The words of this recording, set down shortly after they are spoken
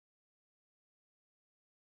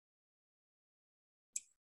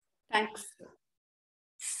Thanks.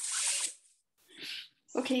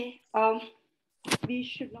 Okay, we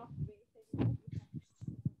should not wait anymore.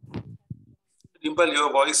 Dimple,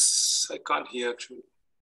 your voice, I can't hear actually.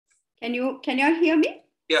 Can you hear me?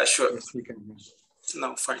 Yeah, sure. Yes, we can hear.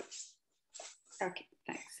 No, fine. Okay,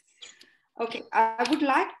 thanks. Okay, I would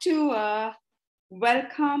like to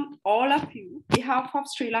welcome all of you on behalf of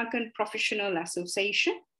Sri Lankan Professional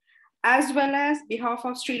Association, as well as behalf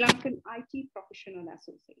of Sri Lankan IT Professional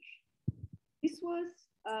Association. This was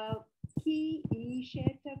a key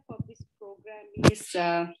initiator for this program is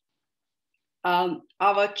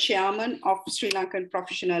our chairman of Sri Lankan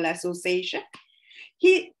Professional Association.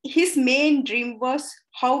 His main dream was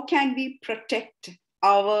how can we protect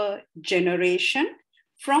our generation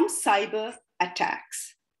from cyber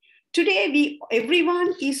attacks. Today,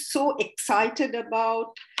 everyone is so excited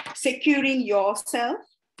about securing yourself,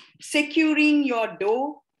 securing your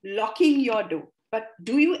door, locking your door. But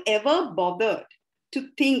do you ever bother to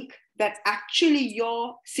think that actually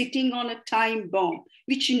you're sitting on a time bomb,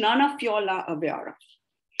 which none of you all are aware of?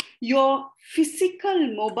 Your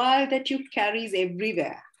physical mobile that you carry is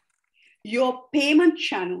everywhere. Your payment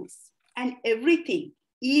channels and everything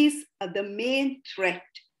is the main threat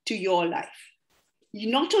to your life.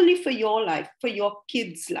 Not only for your life, for your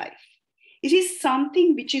kids' life. It is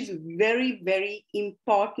something which is very, very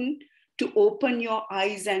important to open your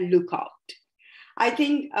eyes and look out. I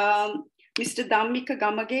think Mr. Dhammika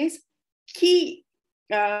Gamage's key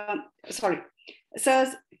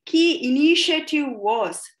initiative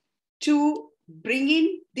was to bring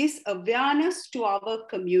in this awareness to our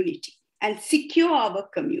community and secure our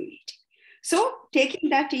community. So taking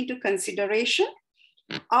that into consideration,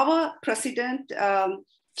 our president,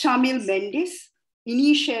 Chamil Mendis,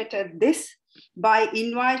 initiated this by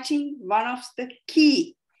inviting one of the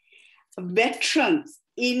key veterans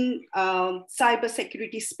in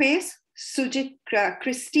cybersecurity space, Sujit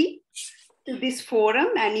Christie, to this forum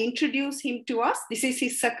and introduce him to us. This is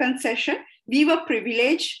his second session. We were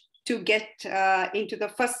privileged to get into the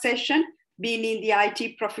first session, being in the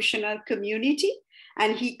IT professional community,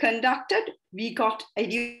 and he conducted, we got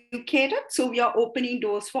educated, so we are opening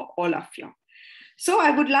doors for all of you. So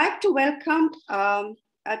I would like to welcome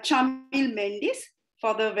Chamil Mendis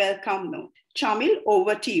for the welcome note. Chamil,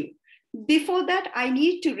 over to you. Before that, I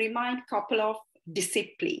need to remind a couple of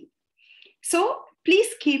discipline. So please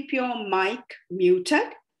keep your mic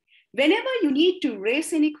muted. Whenever you need to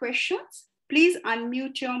raise any questions, please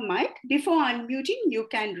unmute your mic. Before unmuting, you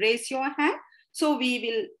can raise your hand. So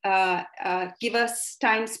we will give us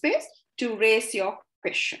time space to raise your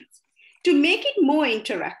questions. To make it more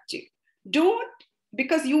interactive,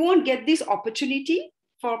 because you won't get this opportunity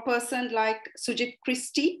for a person like Sujit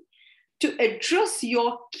Christie to address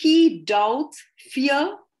your key doubts,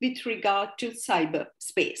 fear with regard to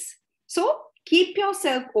cyberspace. So keep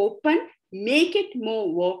yourself open, make it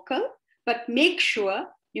more vocal, but make sure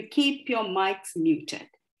you keep your mics muted.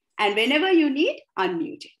 And whenever you need,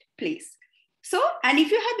 unmute it, please. So, and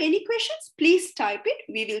if you have any questions, please type it.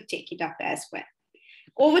 We will take it up as well.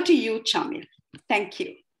 Over to you, Chamil. Thank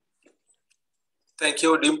you. Thank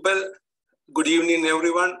you, Dimple. Good evening,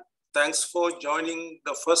 everyone. Thanks for joining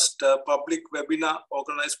the first public webinar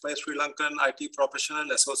organized by Sri Lankan IT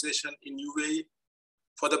Professional Association in UAE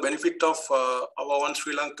for the benefit of our own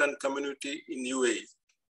Sri Lankan community in UAE.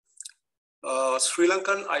 Sri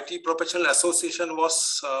Lankan IT Professional Association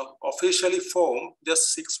was officially formed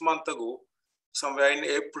just 6 months ago, somewhere in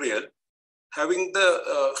April, having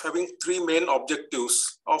three main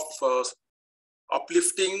objectives of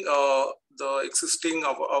uplifting the existing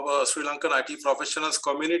of our Sri Lankan IT professionals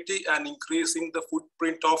community and increasing the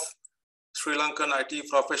footprint of Sri Lankan IT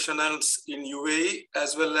professionals in UAE,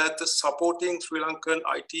 as well as supporting Sri Lankan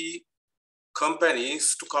IT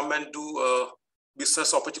companies to come and do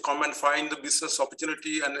business opportunity, come and find the business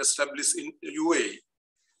opportunity and establish in UAE.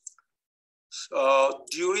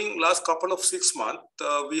 During last couple of 6 months,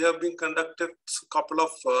 we have been conducted a couple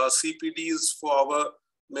of CPDs for our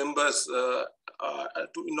members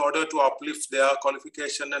in order to uplift their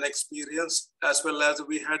qualification and experience, as well as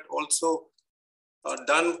we had also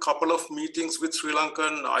done a couple of meetings with Sri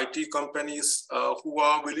Lankan IT companies who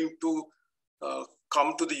are willing to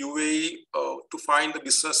come to the UAE to find the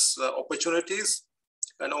business opportunities.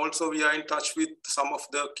 And also we are in touch with some of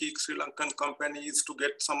the key Sri Lankan companies to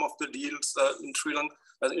get some of the deals in Sri Lanka,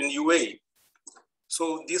 in UAE.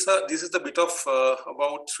 So this is the bit of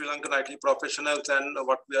about Sri Lankan IT professionals and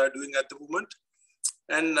what we are doing at the moment.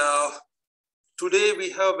 And today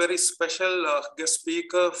we have a very special guest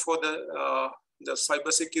speaker for the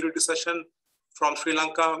cybersecurity session from Sri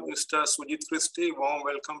Lanka, Mr. Sujit Christie. Warm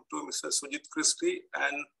welcome to Mr. Sujit Christie.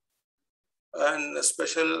 And And a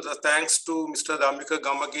special thanks to Mr. Damika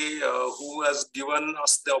Gamage, who has given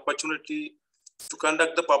us the opportunity to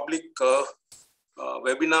conduct the public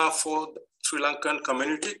webinar for the Sri Lankan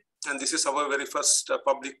community. And this is our very first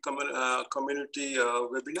public community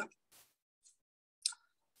webinar.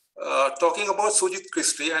 Talking about Sujit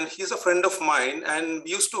Christie, and he's a friend of mine, and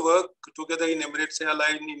we used to work together in Emirates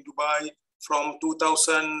Airline in Dubai from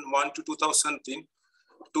 2001 to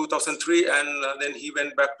 2003, and then he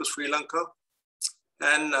went back to Sri Lanka.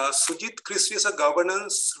 And Sujit Christie is a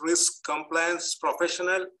governance, risk, compliance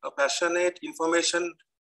professional, a passionate information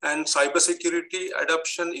and cybersecurity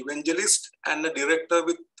adoption evangelist, and a director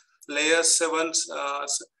with Layer 7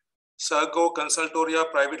 Sergo Consultoria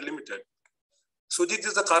Private Limited. Sujit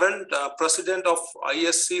is the current president of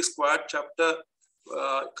ISC Squad Chapter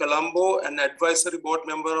Colombo and advisory board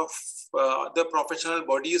member of other professional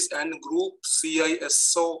bodies and group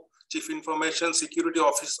CISO, Chief Information Security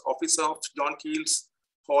Officer of John Keel's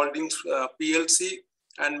Holdings PLC,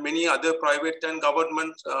 and many other private and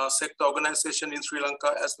government sector organizations in Sri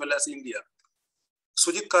Lanka as well as India.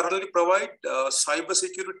 Sujit currently provides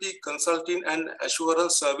cybersecurity consulting and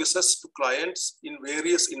assurance services to clients in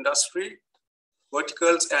various industry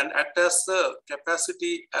verticals and act as the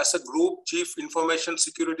capacity as a group chief information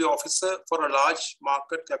security officer for a large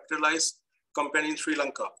market capitalized company in Sri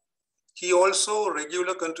Lanka. He also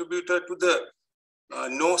regular contributor to the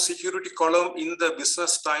No Security column in the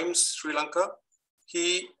Business Times Sri Lanka.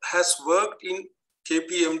 He has worked in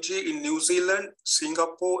KPMG in New Zealand,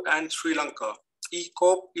 Singapore, and Sri Lanka,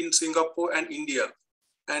 eCorp in Singapore and India,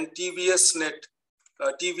 and TVS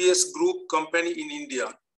Group company in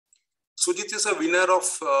India. Sujit is a winner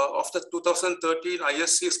of the 2013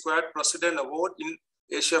 ISC Squad President Award in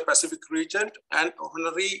Asia Pacific region and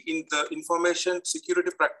honorary in the Information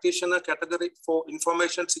Security Practitioner category for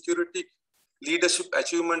Information Security Leadership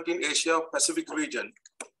Achievement in Asia Pacific region.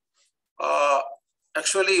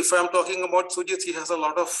 Actually, if I'm talking about Sujit, he has a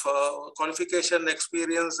lot of qualification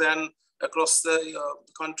experience and across the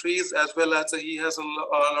countries, as well as he has a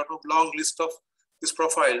lot of long list of his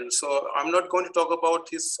profile. So I'm not going to talk about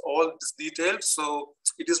all these details. So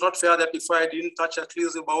it is not fair that if I didn't touch at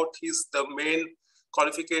least about the main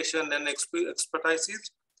qualification and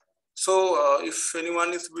expertise. So if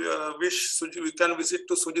anyone is we can visit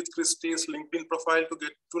to Sujit Christie's LinkedIn profile to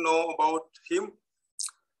get to know about him.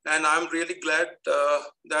 And I'm really glad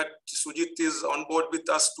that Sujit is on board with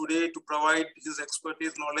us today to provide his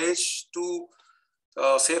expertise, knowledge to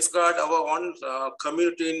safeguard our own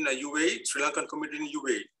community in UAE, Sri Lankan community in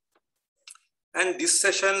UAE. And this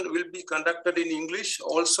session will be conducted in English.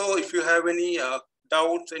 Also, if you have any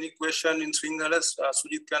doubts, any question in Sinhala,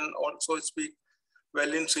 Sujit can also speak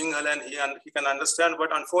well in Sinhala and he can understand.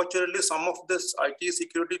 But unfortunately, some of this IT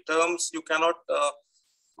security terms you cannot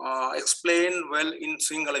explain well in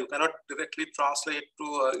Sinhala. You cannot directly translate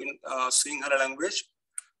to in Sinhala language.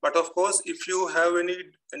 But of course, if you have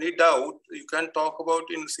any doubt, you can talk about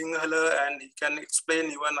in Sinhala and he can explain.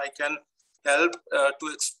 Even I can help to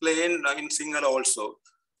explain in Sinhala also.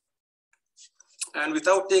 And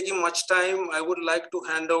without taking much time, I would like to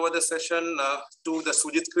hand over the session to the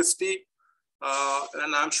Sujit Christie.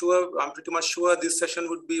 And I'm pretty much sure this session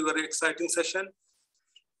would be a very exciting session.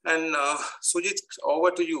 And Sujit, over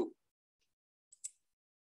to you.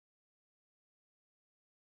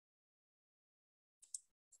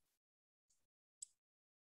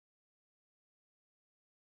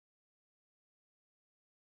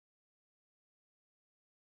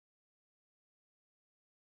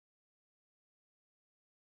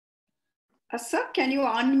 Sir, can you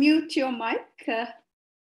unmute your mic?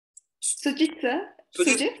 Sujit, sir?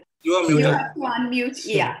 Sujit? You are muted. You have to unmute. So,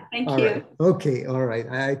 yeah, thank you. Right. Okay, all right.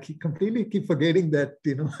 I completely keep forgetting that,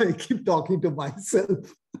 I keep talking to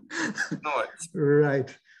myself. No.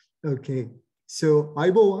 Right. Okay. So,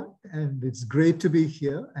 Aibowan, and it's great to be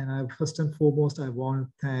here. And first and foremost, I want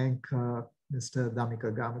to thank Mr.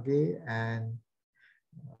 Damika Gamage and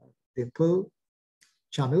Dimple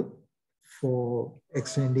Chamil for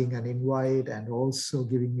extending an invite and also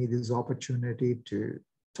giving me this opportunity to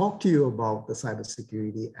talk to you about the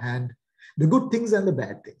cybersecurity and the good things and the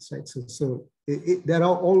bad things, right? So there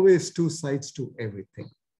are always two sides to everything.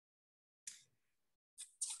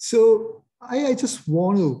 So I just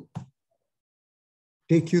want to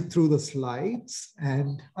take you through the slides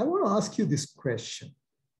and I want to ask you this question.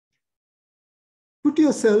 Put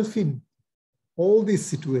yourself in all these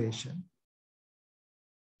situations.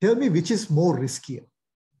 Tell me which is more riskier.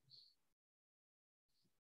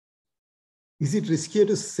 Is it riskier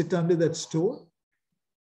to sit under that store?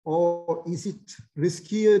 Or is it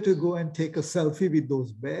riskier to go and take a selfie with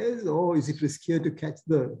those bears? Or is it riskier to catch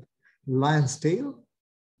the lion's tail,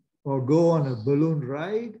 or go on a balloon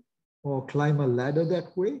ride, or climb a ladder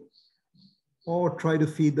that way, or try to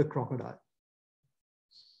feed the crocodile?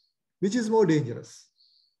 Which is more dangerous?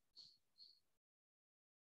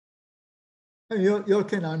 And you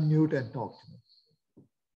can unmute and talk to me.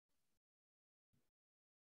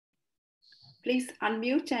 Please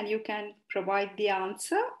unmute and you can provide the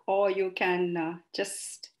answer, or you can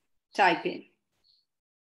just type in.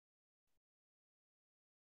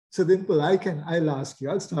 So Dimple, I'll ask you,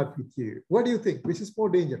 I'll start with you. What do you think? Which is more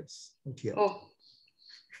dangerous? Oh,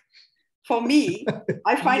 for me,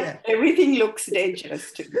 I find everything looks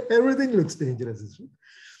dangerous to me. Everything looks dangerous, isn't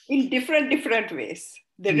it? In different ways.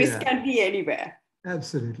 The risk can be anywhere.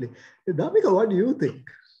 Absolutely. Damika, what do you think?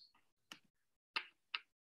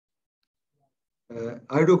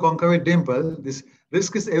 I do concur with Dimple. This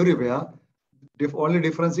risk is everywhere. The only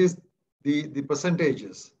difference is the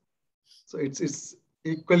percentages. So it's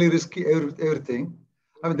equally risky, everything.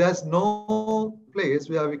 I mean, there's no place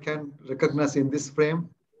where we can recognize in this frame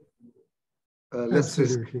less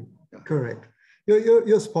Absolutely. Risk. Correct.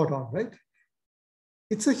 You're spot on, right?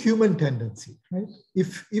 It's a human tendency, right?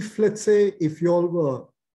 If let's say, if you all were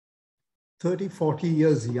 30, 40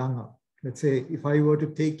 years younger, let's say if I were to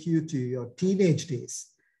take you to your teenage days,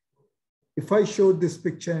 if I showed this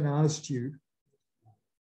picture and asked you,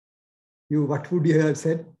 what would you have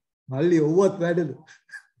said? You know,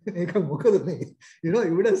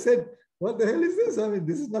 you would have said, what the hell is this? I mean,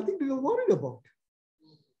 this is nothing to be worried about.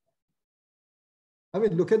 I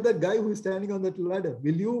mean, look at that guy who is standing on that ladder.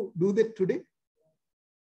 Will you do that today?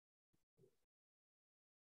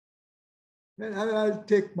 And I'll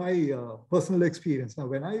take my personal experience. Now,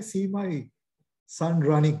 when I see my son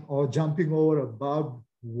running or jumping over a barbed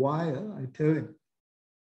wire, I tell him,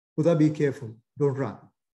 Huda, be careful, don't run.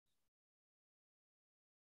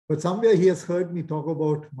 But somewhere he has heard me talk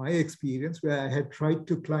about my experience where I had tried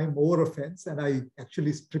to climb over a fence and I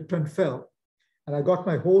actually tripped and fell. And I got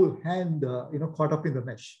my whole hand caught up in the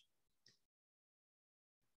mesh.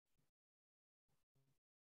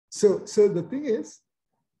 So the thing is,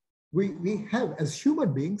 we have, as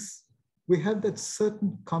human beings, we have that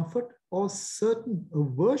certain comfort or certain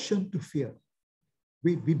aversion to fear.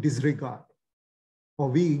 We disregard or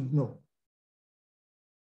we ignore.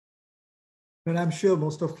 And I'm sure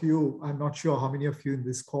most of you, I'm not sure how many of you in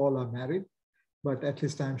this call are married, but at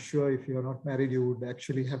least I'm sure if you're not married, you would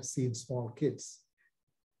actually have seen small kids.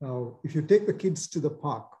 Now, if you take the kids to the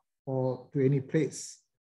park or to any place,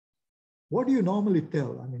 what do you normally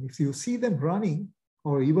tell? I mean, if you see them running,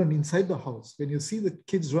 or even inside the house, when you see the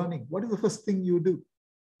kids running, what is the first thing you do?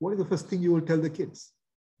 What is the first thing you will tell the kids?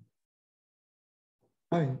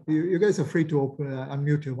 I mean, you guys are free to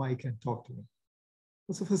unmute your mic and talk to me.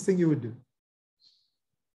 What's the first thing you would do?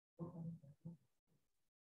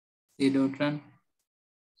 Say don't run.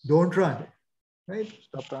 Don't run, right?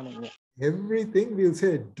 Stop running. Yeah. Everything we'll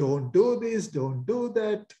say, don't do this, don't do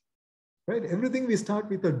that, right? Everything we start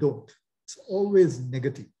with a don't. It's always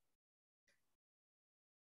negative.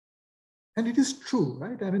 And it is true,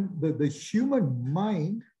 right? I mean, the human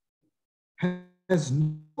mind has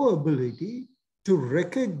no ability to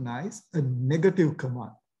recognize a negative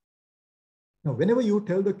command. Now, whenever you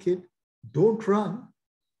tell the kid, don't run,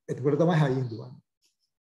 think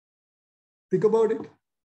about it.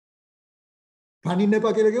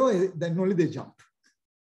 Then only they jump.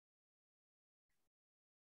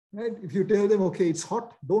 Right? If you tell them, okay, it's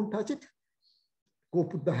hot, don't touch it, go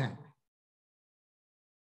put the hand.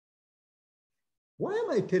 Why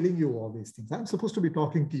am I telling you all these things? I'm supposed to be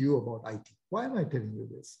talking to you about IT. Why am I telling you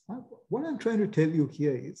this? What I'm trying to tell you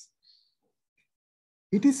here is,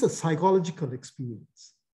 it is a psychological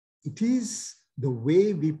experience. It is the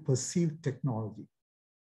way we perceive technology.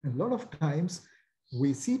 And a lot of times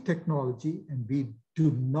we see technology and we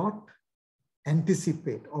do not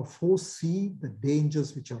anticipate or foresee the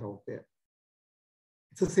dangers which are out there.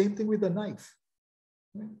 It's the same thing with a knife.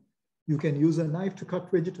 Right? You can use a knife to cut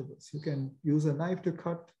vegetables. You can use a knife to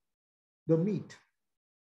cut the meat.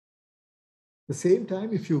 At the same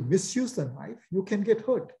time, if you misuse the knife, you can get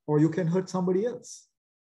hurt or you can hurt somebody else.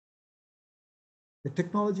 The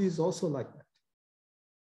technology is also like that.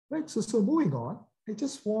 Right? So moving on, I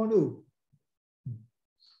just want to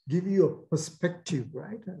give you a perspective,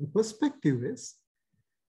 right? And the perspective is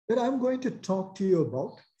that I'm going to talk to you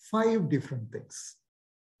about 5 different things.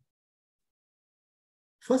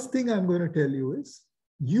 First thing I'm going to tell you is,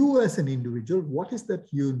 you as an individual, what is that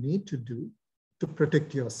you need to do to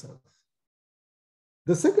protect yourself?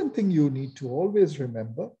 The second thing you need to always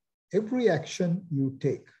remember, every action you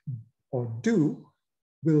take or do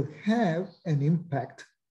will have an impact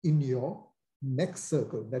in your next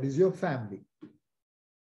circle, that is your family,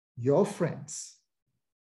 your friends.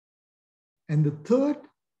 And the third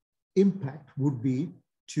impact would be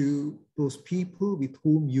to those people with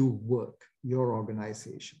whom you work, your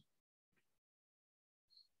organization.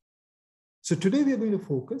 So today we are going to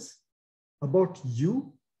focus about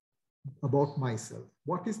you, about myself.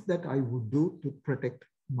 What is that I would do to protect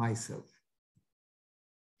myself?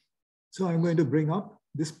 So I'm going to bring up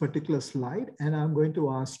this particular slide and I'm going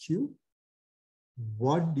to ask you,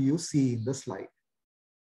 what do you see in the slide?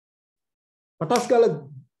 What do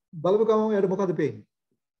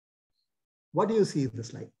you see in the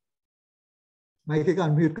slide?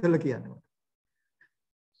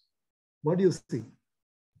 What do you see?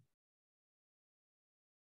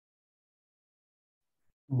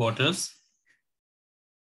 Bottles.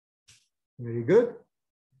 Very good.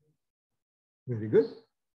 Very good.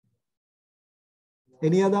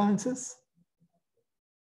 Any other answers?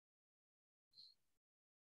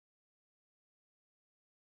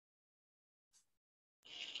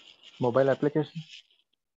 Mobile application.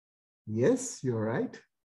 Yes, you're right.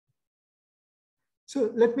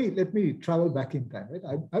 So let me travel back in time. Right?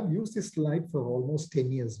 I've used this slide for almost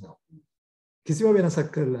 10 years now.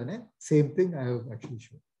 Same thing I have actually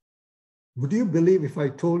shown. Would you believe if I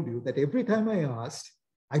told you that every time I asked,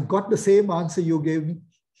 I got the same answer you gave me?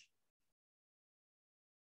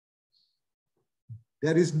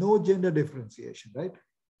 There is no gender differentiation, right?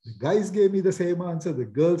 The guys gave me the same answer, the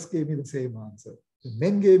girls gave me the same answer, the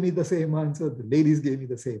men gave me the same answer, the ladies gave me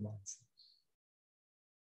the same answer.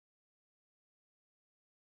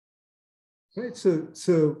 Right,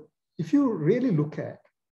 so if you really look at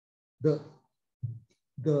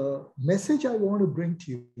the message I want to bring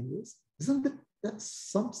to you is, isn't that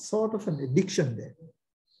some sort of an addiction there?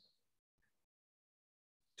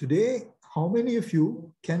 Today, how many of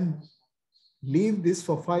you can leave this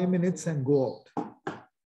for 5 minutes and go out?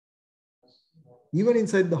 Even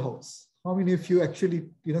inside the house, how many of you actually,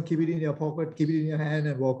 keep it in your pocket, keep it in your hand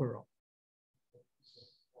and walk around?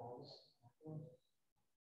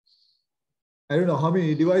 I don't know how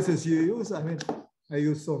many devices you use. I mean, I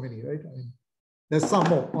use so many, right? I mean, there's some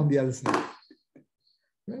more on the other side,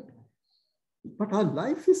 right? But our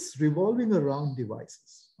life is revolving around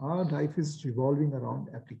devices. Our life is revolving around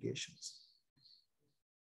applications.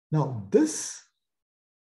 Now, this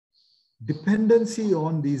dependency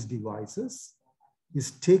on these devices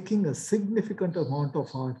is taking a significant amount of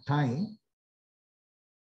our time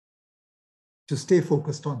to stay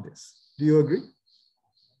focused on this. Do you agree?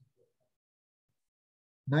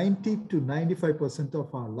 90 to 95%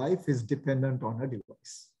 of our life is dependent on a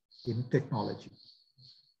device in technology.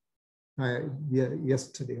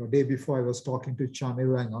 Yesterday or day before, I was talking to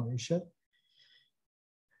Chamira and Amisha.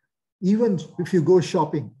 Even if you go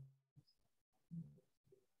shopping,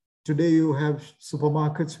 today you have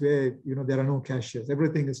supermarkets where there are no cashiers.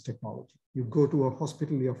 Everything is technology. You go to a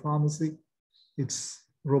hospital or pharmacy, it's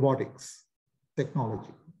robotics,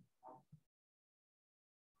 technology.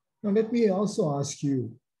 Now let me also ask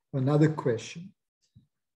you another question.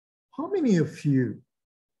 How many of you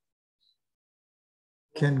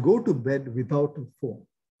can go to bed without a phone,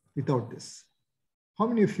 without this? How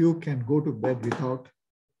many of you can go to bed without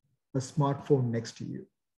a smartphone next to you?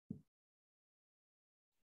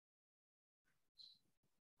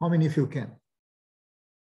 How many of you can?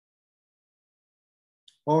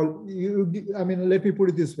 Or let me put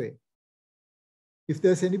it this way. If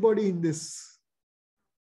there's anybody in this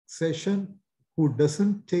session who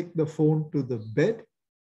doesn't take the phone to the bed,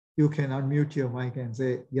 you can unmute your mic and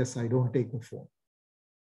say, yes, I don't take the phone.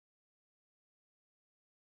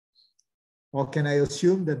 Or can I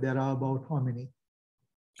assume that there are about how many?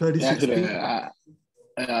 36 people?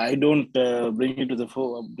 I don't bring it to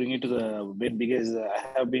the bed because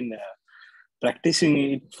I have been practicing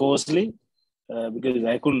it forcefully because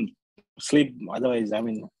I couldn't sleep. Otherwise,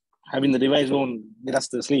 having the device won't get us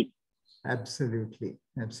to sleep. Absolutely,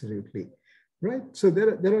 absolutely. Right. So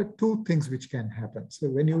there are two things which can happen. So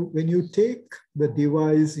when you take the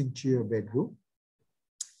device into your bedroom,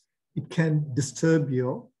 it can disturb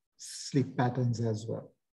your sleep patterns as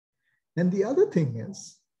well. And the other thing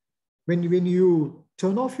is, when you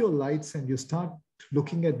turn off your lights and you start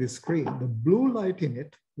looking at the screen, the blue light in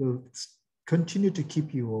it will continue to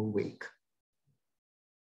keep you awake.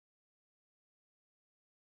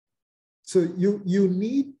 So you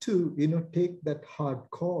need to take that hard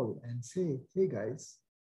call and say, hey guys,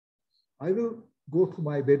 I will go to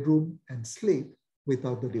my bedroom and sleep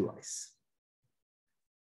without the device.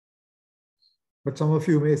 But some of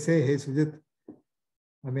you may say, hey Sujit,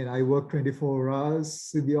 I work 24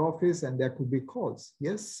 hours in the office and there could be calls.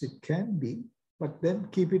 Yes, it can be, but then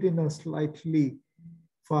keep it in a slightly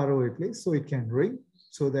far away place so it can ring,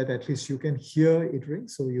 so that at least you can hear it ring,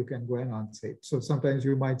 so you can go and answer it. So sometimes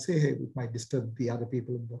you might say, hey, it might disturb the other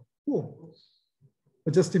people in the home.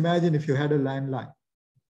 But just imagine if you had a landline.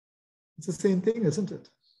 It's the same thing, isn't it?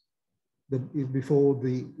 Before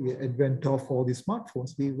the advent of all the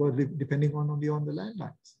smartphones, we were depending only on the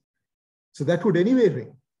landlines. So that would anyway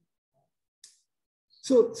ring.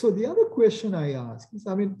 So the other question I ask is,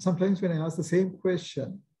 I mean, sometimes when I ask the same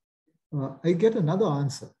question, I get another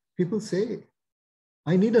answer. People say,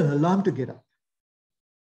 I need an alarm to get up.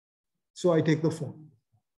 So I take the phone.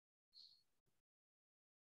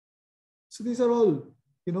 So these are all,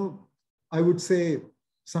 you know, I would say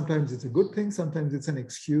sometimes it's a good thing, sometimes it's an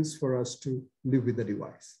excuse for us to live with the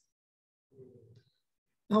device.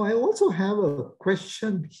 Now, I also have a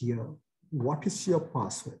question here. What is your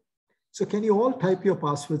password? So can you all type your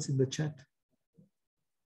passwords in the chat?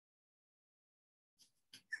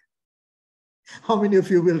 How many of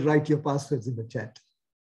you will write your passwords in the chat?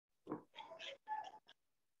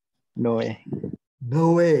 No way.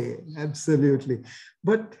 No way, absolutely.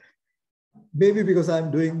 But maybe because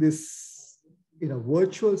I'm doing this in a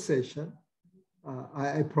virtual session,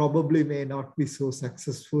 I probably may not be so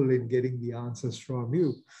successful in getting the answers from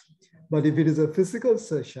you. But if it is a physical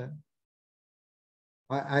session,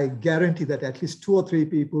 I guarantee that at least 2 or 3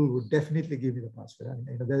 people would definitely give me the password. I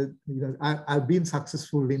mean, I've been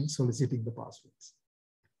successful in soliciting the passwords.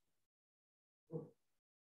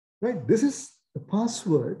 Right, this is the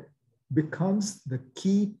password becomes the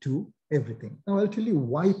key to everything. Now I'll tell you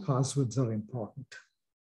why passwords are important.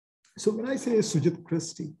 So when I say Sujit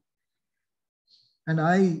Christie, and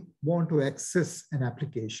I want to access an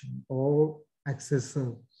application or access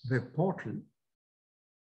a web portal,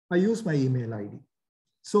 I use my email ID.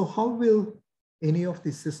 So how will any of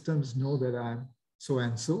the systems know that I'm so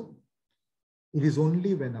and so? It is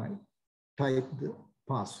only when I type the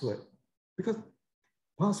password, because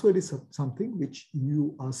password is something which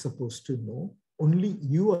you are supposed to know. Only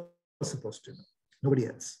you are supposed to know, nobody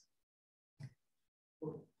else.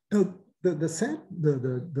 Now,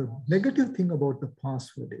 the negative thing about the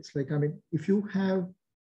password is, like, I mean, if you have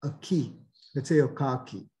a key, let's say your car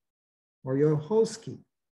key or your house key,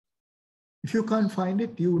 if you can't find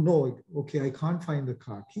it, you know, okay, I can't find the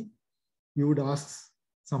car key. You would ask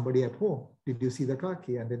somebody at home, did you see the car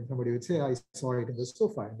key? And then somebody would say, I saw it in the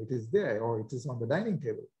sofa and it is there, or it is on the dining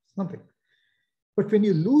table, something. But when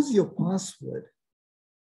you lose your password,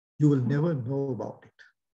 you will never know about it.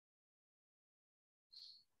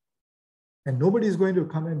 And nobody is going to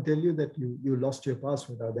come and tell you that you lost your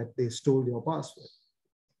password or that they stole your password.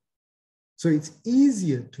 So it's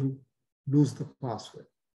easier to lose the password.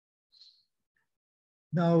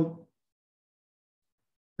 Now,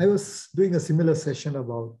 I was doing a similar session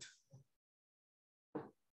about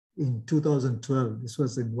in 2012. This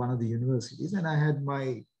was in one of the universities, and I had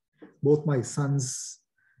both my sons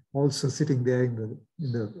also sitting there in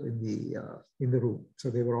the room. So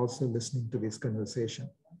they were also listening to this conversation.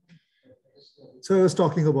 So I was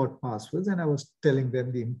talking about passwords, and I was telling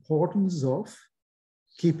them the importance of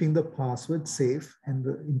keeping the password safe and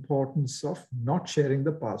the importance of not sharing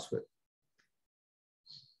the password.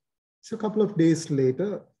 So a couple of days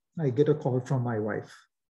later, I get a call from my wife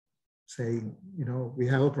saying, you know, we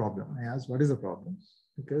have a problem. I asked, what is the problem?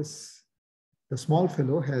 Because the small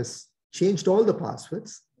fellow has changed all the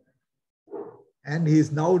passwords and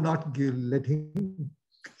he's now not letting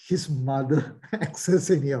his mother access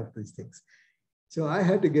any of these things. So I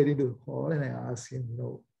had to get into the call and I asked him, you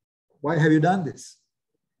know, why have you done this?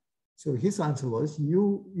 So his answer was,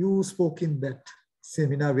 you spoke in that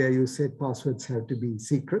seminar where you said passwords have to be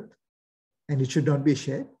secret and it should not be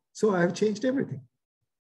shared. So I have changed everything.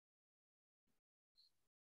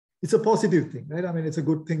 It's a positive thing, right? I mean, it's a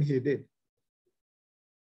good thing he did.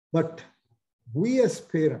 But we as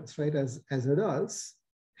parents, right, as adults,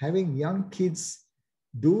 having young kids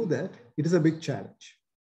do that, it is a big challenge.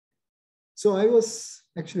 So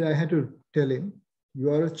I had to tell him,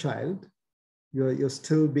 you are a child, you're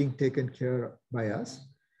still being taken care by us.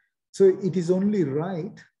 So it is only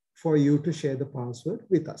right for you to share the password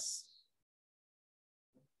with us.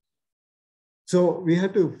 So we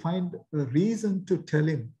had to find a reason to tell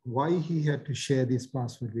him why he had to share this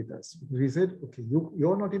password with us. We said, okay,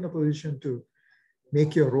 you're not in a position to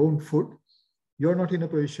make your own food. You're not in a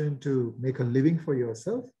position to make a living for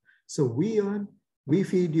yourself. So we earn, we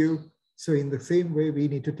feed you. So in the same way, we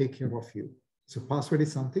need to take care of you. So password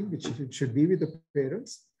is something which should be with the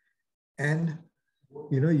parents, and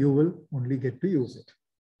you will only get to use it.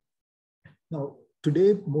 Now,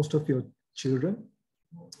 today, most of your children,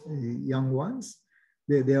 young ones,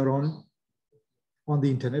 they are on on the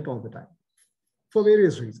internet all the time for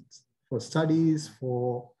various reasons, for studies,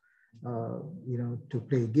 for, to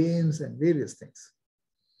play games and various things.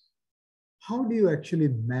 How do you actually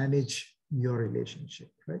manage your relationship,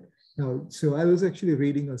 right? Now, so I was actually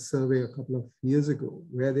reading a survey a couple of years ago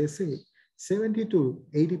where they say 70 to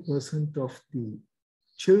 80% of the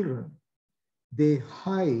children, they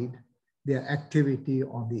hide their activity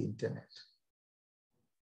on the internet.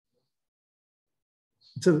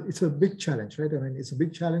 It's a big challenge, right? I mean, it's a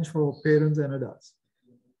big challenge for parents and adults.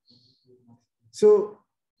 So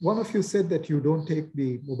one of you said that you don't take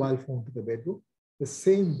the mobile phone to the bedroom. The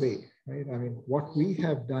same way, right? I mean, what we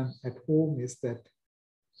have done at home is that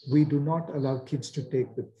we do not allow kids to take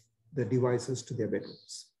the devices to their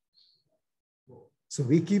bedrooms. So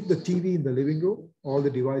we keep the TV in the living room. All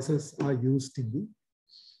the devices are used in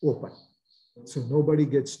the open. So nobody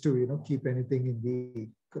gets to, keep anything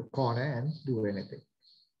in the corner and do anything.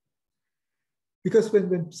 Because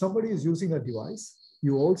when somebody is using a device,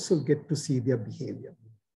 you also get to see their behavior.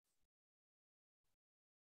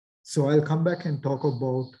 So I'll come back and talk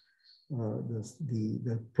about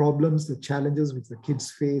the problems, the challenges which the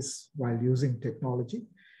kids face while using technology.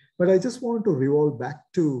 But I just want to revolve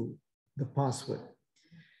back to the password.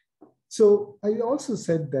 So I also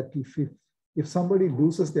said that if somebody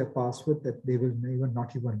loses their password, that they will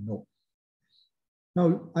not even know.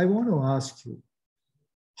 Now, I want to ask you,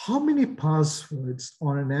 how many passwords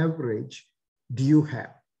on an average do you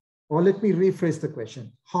have? Or let me rephrase the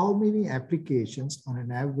question. How many applications on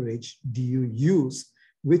an average do you use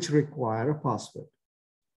which require a password?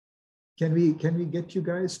 Can we get you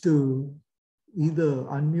guys to either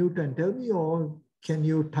unmute and tell me, or can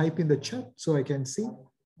you type in the chat so I can see?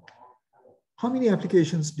 How many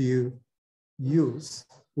applications do you use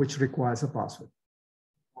which requires a password?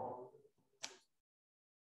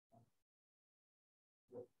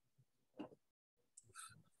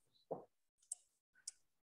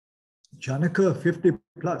 Janaka, 50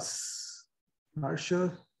 plus.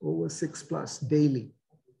 Harsha, over 6 plus daily.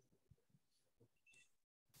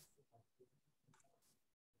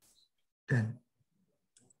 10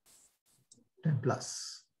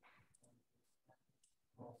 plus.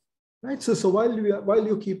 Right, so while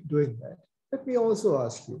you keep doing that, let me also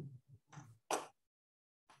ask you,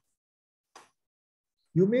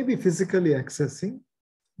 you may be physically accessing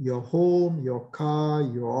your home, your car,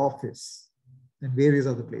 your office, and various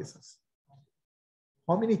other places.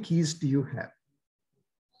 How many keys do you have?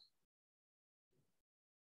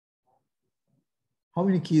 How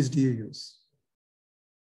many keys do you use?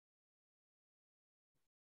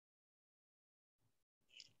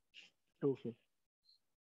 Okay.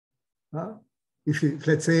 If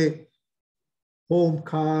let's say home,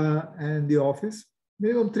 car, and the office,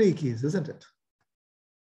 minimum 3 keys, isn't it?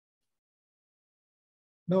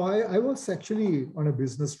 No, I was actually on a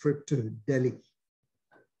business trip to Delhi.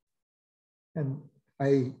 And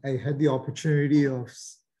I had the opportunity of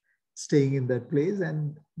staying in that place.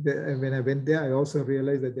 And when I went there, I also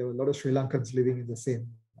realized that there were a lot of Sri Lankans living in the same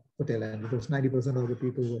hotel. And because 90% of the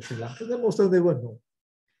people were Sri Lankans, and most of them were known.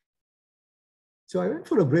 So I went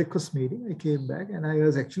for a breakfast meeting. I came back and I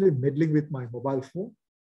was actually meddling with my mobile phone,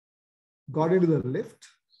 got into the lift,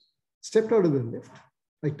 stepped out of the lift.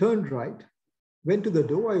 I turned right, went to the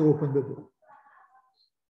door, I opened the door.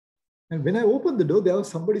 And when I opened the door, there was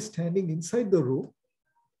somebody standing inside the room.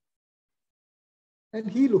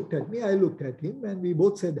 And he looked at me, I looked at him, and we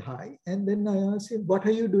both said hi. And then I asked him, what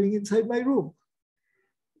are you doing inside my room?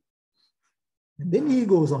 And then he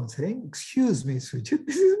goes on saying, excuse me, Sujit,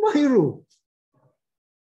 this is my room.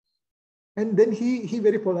 And then he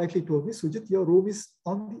very politely told me, Sujit, your room is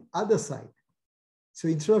on the other side. So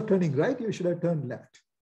instead of turning right, you should have turned left.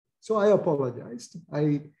 So I apologized.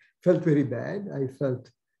 I felt very bad. I felt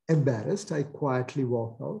embarrassed. I quietly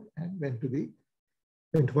walked out and went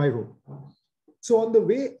to my room. So on the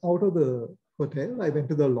way out of the hotel, I went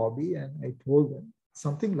to the lobby and I told them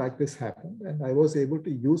something like this happened. And I was able to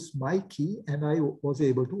use my key and I was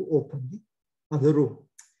able to open the other room.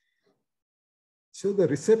 So the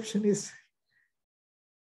receptionist,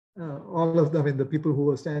 all of them, and the people who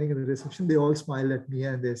were standing in the reception, they all smiled at me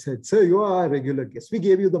and they said, sir, you are a regular guest. We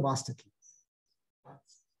gave you the master key.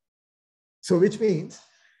 So which means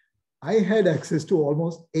I had access to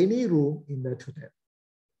almost any room in that hotel.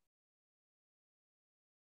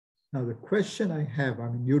 Now the question I have, I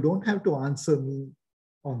mean, you don't have to answer me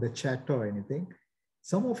on the chat or anything.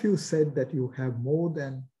 Some of you said that you have more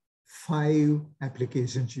than 5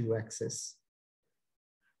 applications you access.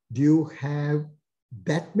 Do you have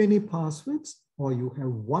that many passwords, or you have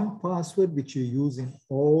one password which you use in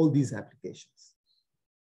all these applications?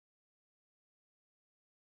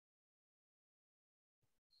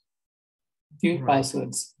 Few Right.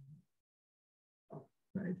 passwords.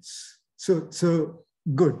 Right. So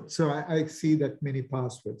good. So I see that many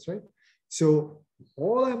passwords, right? So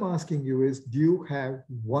all I'm asking you is, do you have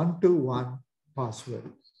one-to-one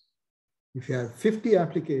password? If you have 50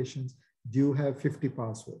 applications, do you have 50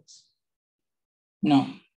 passwords? No.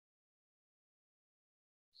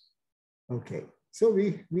 Okay. So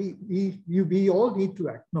we all need to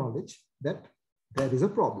acknowledge that there is a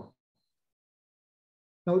problem.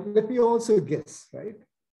 Now, let me also guess, right?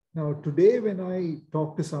 Now, today, when I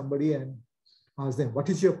talk to somebody and ask them, what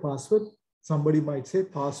is your password? Somebody might say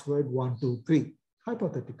password 123,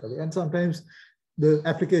 hypothetically. And sometimes the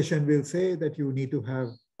application will say that you need to have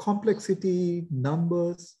complexity,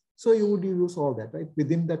 numbers. So you would use all that, right?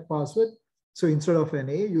 Within that password. So instead of an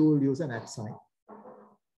A, you will use an @ sign.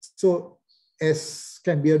 So S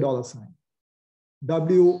can be a $sign.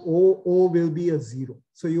 WOO will be a 0.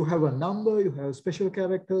 So you have a number, you have special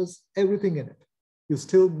characters, everything in it. You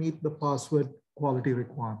still meet the password quality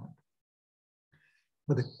requirement.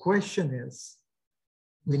 But the question is,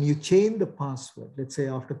 when you change the password, let's say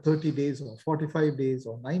after 30 days or 45 days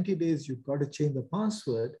or 90 days, you've got to change the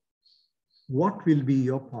password, what will be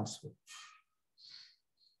your password?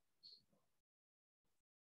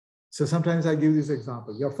 So sometimes I give this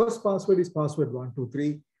example. Your first password is password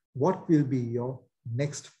 123. What will be your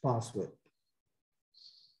next password?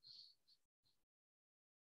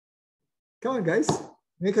 Come on, guys,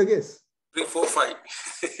 make a guess. 3, 4, 5.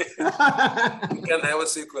 You can have a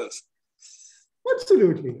sequence.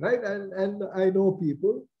 Absolutely, right? And I know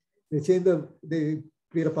people, they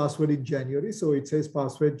create a password in January, so it says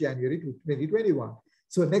password January 2021.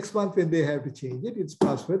 So next month when they have to change it, it's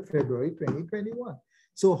password February 2021.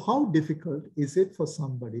 So how difficult is it for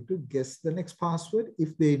somebody to guess the next password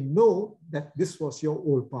if they know that this was your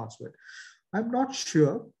old password? I'm not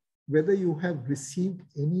sure whether you have received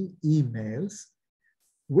any emails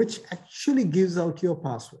which actually gives out your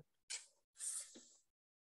password,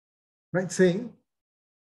 right? Saying,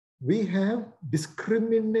 we have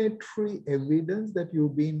discriminatory evidence that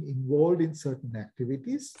you've been involved in certain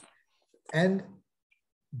activities, and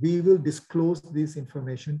we will disclose this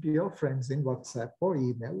information to your friends in WhatsApp or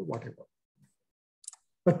email or whatever.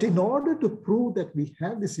 But in order to prove that we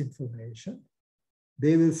have this information,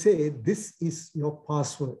 they will say, this is your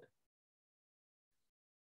password.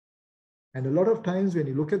 And a lot of times when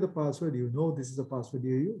you look at the password, you know this is the password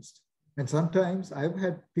you used. And sometimes I've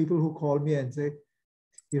had people who call me and say,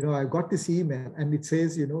 I got this email and it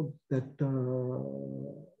says, that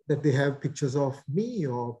they have pictures of me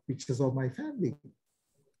or pictures of my family.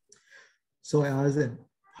 So I asked them,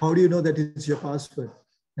 how do you know that it's your password?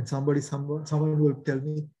 And someone will tell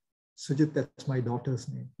me, Sujit, that's my daughter's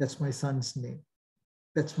name. That's my son's name.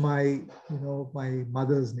 That's my, my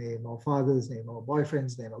mother's name or father's name or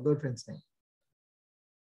boyfriend's name or girlfriend's name.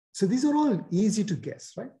 So these are all easy to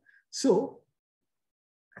guess, right? So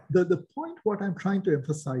the point, what I'm trying to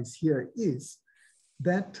emphasize here is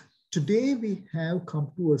that today we have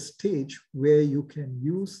come to a stage where you can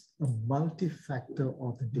use a multi-factor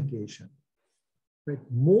authentication. Right?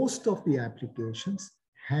 Most of the applications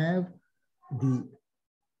have the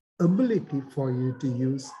ability for you to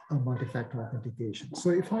use a multi-factor authentication.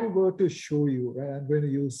 So if I were to show you, right, I'm going to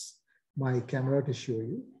use my camera to show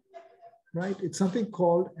you, right? It's something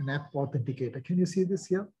called an app authenticator. Can you see this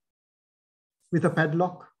here? With a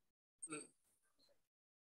padlock.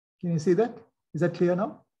 Can you see that? Is that clear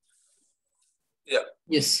now? Yeah.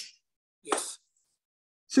 Yes. Yes.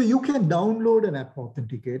 So you can download an app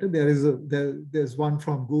authenticator. There's one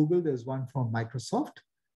from Google, there's one from Microsoft.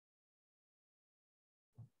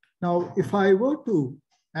 Now, if I were to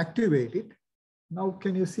activate it, now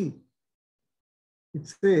can you see? It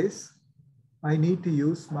says, I need to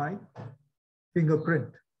use my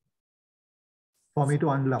fingerprint for me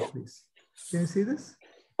to unlock this. Can you see this?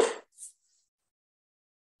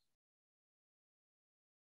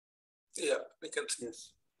 Yeah, we can see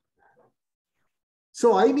this.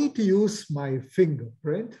 So I need to use my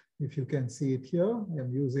fingerprint. If you can see it here,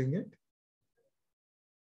 I'm using it.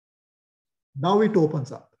 Now it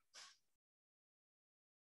opens up,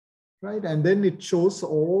 right? And then it shows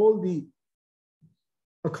all the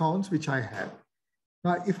accounts which I have.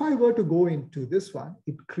 Now, if I were to go into this one,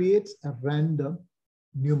 it creates a random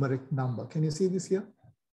numeric number. Can you see this here?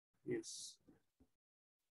 Yes.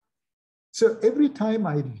 So every time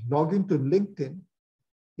I log into LinkedIn,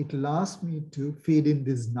 it will ask me to feed in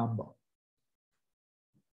this number.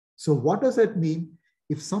 So what does that mean?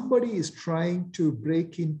 If somebody is trying to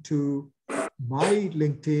break into my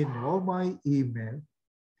LinkedIn or my email,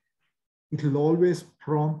 it will always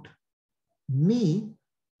prompt me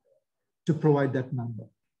to provide that number.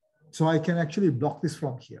 So I can actually block this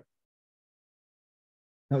from here.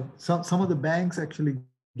 Now, some of the banks actually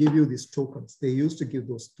give you these tokens. They used to give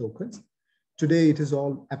those tokens. Today, it is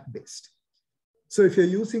all app-based. So if you're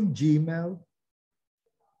using Gmail,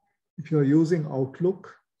 if you're using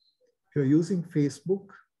Outlook, if you're using Facebook,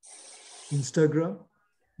 Instagram,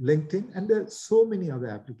 LinkedIn, and there are so many other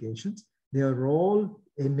applications, they are all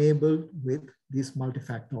enabled with this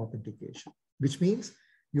multi-factor authentication, which means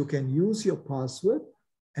you can use your password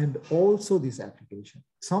and also this application.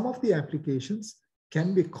 Some of the applications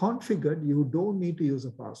can be configured. You don't need to use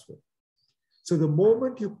a password. So the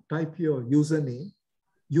moment you type your username,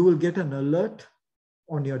 you will get an alert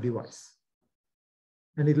on your device.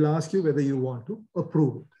 And it'll ask you whether you want to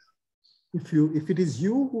approve it. If it is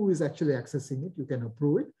you who is actually accessing it, you can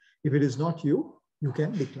approve it. If it is not you, you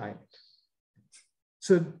can decline it.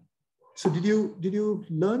 So did you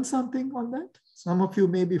learn something on that? Some of you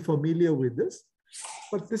may be familiar with this,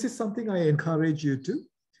 but this is something I encourage you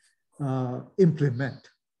to implement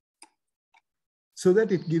so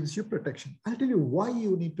that it gives you protection. I'll tell you why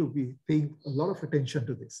you need to be paying a lot of attention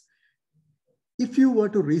to this. If you were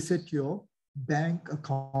to reset your bank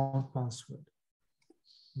account password,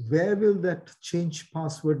 where will that change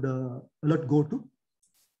password alert go to?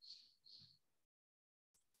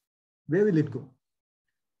 Where will it go?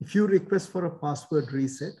 If you request for a password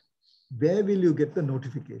reset, where will you get the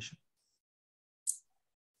notification?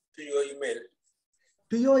 To your email.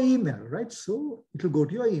 To your email, right? So it will go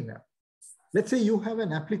to your email. Let's say you have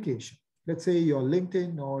an application. Let's say your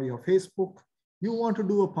LinkedIn or your Facebook. You want to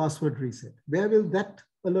do a password reset. Where will that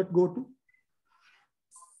alert go to?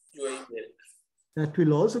 Your email. That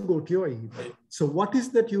will also go to your email. So what is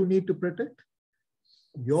that you need to protect?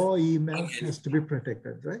 Your email has to be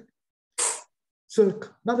protected, right? So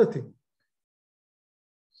another thing,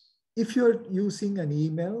 if you're using an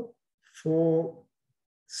email for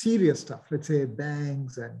serious stuff, let's say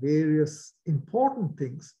banks and various important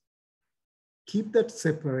things, keep that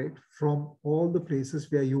separate from all the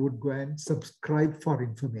places where you would go and subscribe for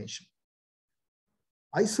information.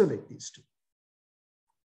 Isolate these two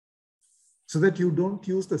so that you don't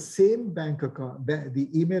use the same bank account, the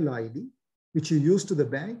email ID, which you use to the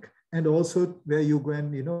bank, and also where you go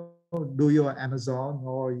and, do your Amazon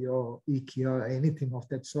or your IKEA, or anything of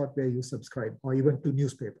that sort where you subscribe, or even to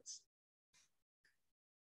newspapers.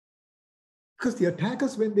 Because the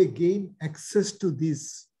attackers, when they gain access to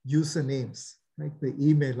these usernames, like the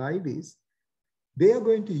email IDs, they are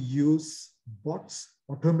going to use bots,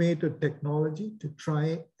 automated technology to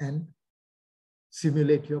try and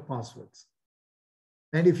simulate your passwords.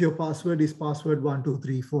 And if your password is password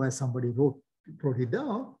 1234, as somebody wrote it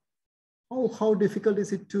down, how difficult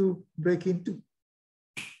is it to break into?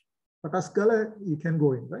 Pataskala, you can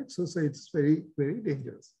go in, right? So it's very, very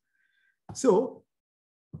dangerous. So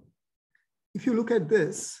if you look at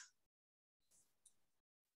this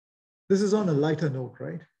is on a lighter note,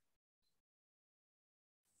 right?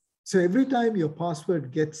 So every time your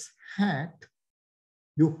password gets hacked,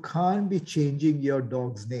 you can't be changing your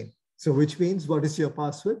dog's name. So which means, what is your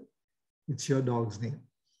password? It's your dog's name.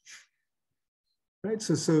 Right?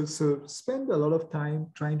 So spend a lot of time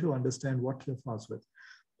trying to understand what your password.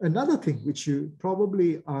 Another thing which you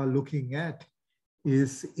probably are looking at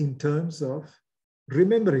is in terms of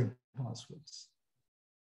remembering passwords.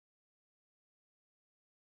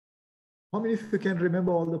 How many of you can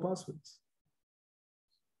remember all the passwords?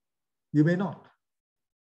 You may not.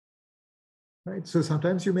 Right? So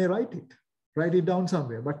sometimes you may write it down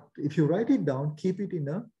somewhere. But if you write it down, keep it in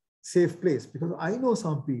a safe place. Because I know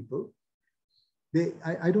some people,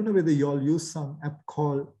 I don't know whether you all use some app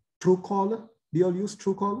called Truecaller. Do you all use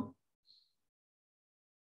Truecaller?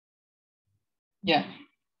 Yeah.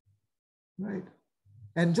 Right.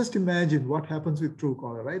 And just imagine what happens with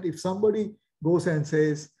Truecaller, right? If somebody goes and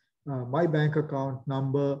says, my bank account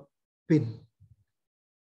number, PIN,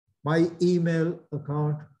 my email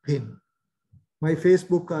account, PIN, my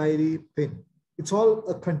Facebook ID, PIN. It's all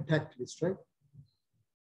a contact list, right?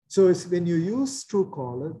 So it's when you use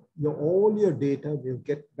Truecaller, all your data will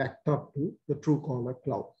get backed up to the Truecaller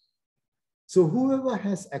cloud. So whoever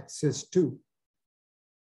has access to,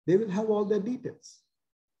 they will have all their details.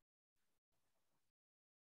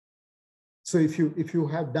 So if you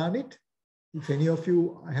have done it, if any of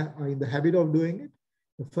you are in the habit of doing it,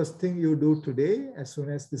 the first thing you do today, as soon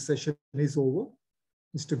as the session is over,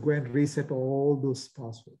 is to go and reset all those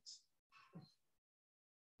passwords.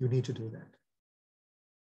 You need to do that.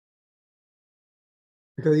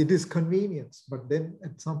 Because it is convenience, but then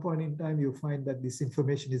at some point in time, you find that this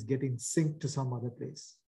information is getting synced to some other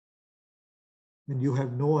place. And you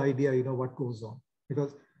have no idea, what goes on.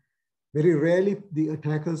 Because Very rarely the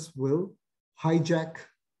attackers will hijack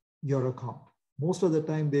your account. Most of the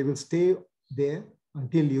time they will stay there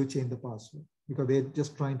until you change the password, because they're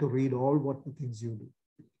just trying to read all what the things you do.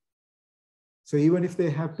 So even if they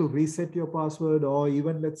have to reset your password, or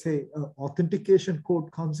even let's say an authentication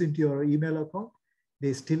code comes into your email account,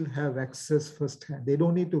 they still have access firsthand. They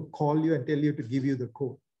don't need to call you and tell you to give you the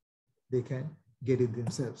code. They can get it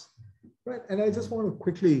themselves. Right. And I just want to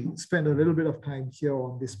quickly spend a little bit of time here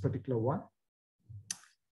on this particular one,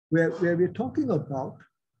 where we're talking about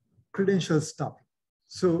credential stuffing.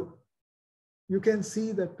 So you can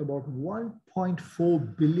see that about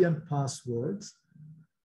 1.4 billion passwords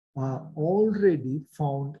are already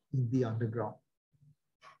found in the underground.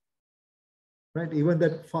 Right? Even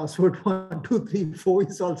that password 1, 2, 3, 4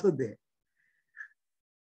 is also there.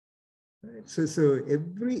 Right? So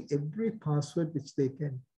every password which they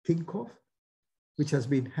can think of, which has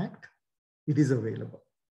been hacked, it is available.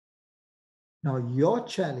 Now, your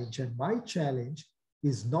challenge and my challenge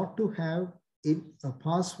is not to have a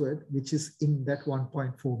password which is in that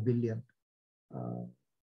 1.4 billion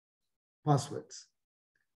passwords.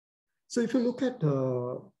 So if you look at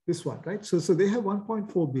this one, right? So they have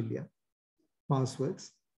 1.4 billion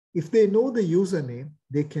passwords. If they know the username,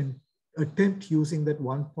 they can attempt using that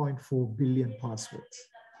 1.4 billion passwords.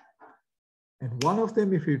 And one of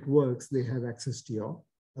them, if it works, they have access to your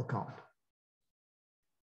account.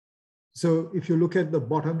 So if you look at the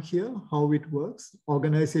bottom here, how it works,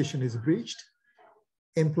 organization is breached,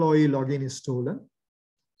 employee login is stolen.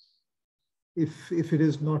 If it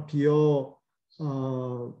is not your,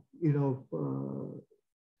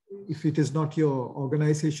 if it is not your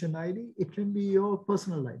organization ID, it can be your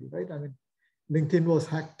personal ID, right? I mean, LinkedIn was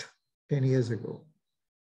hacked 10 years ago,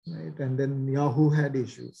 right? And then Yahoo had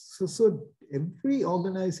issues. So every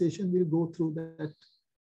organization will go through that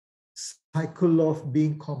cycle of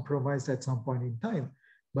being compromised at some point in time.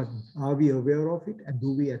 But are we aware of it, and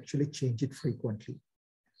do we actually change it frequently?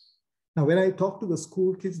 Now, when I talk to the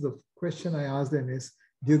school kids, the question I ask them is,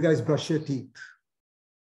 do you guys brush your teeth?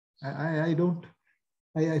 I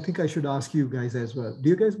think I should ask you guys as well. Do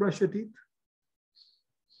you guys brush your teeth?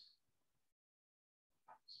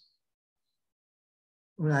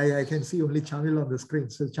 Well, I can see only Chamil on the screen.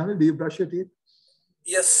 So Chamil, do you brush your teeth?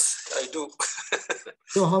 Yes, I do.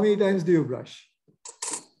 So how many times do you brush?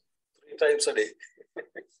 3 times a day.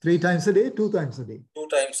 3 times a day, 2 times a day? 2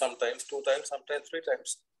 times, sometimes 2 times, sometimes 3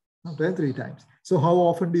 times. Sometimes 3 times. So how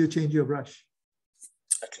often do you change your brush?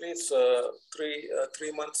 Actually, it's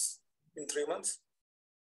 3 months, in 3 months.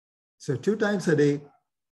 So 2 times a day,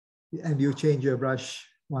 and you change your brush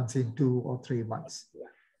once in 2 or 3 months. Yeah.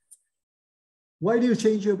 Why do you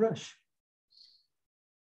change your brush?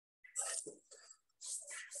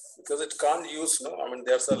 Because it can't use, no? I mean,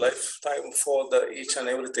 there's a lifetime for each and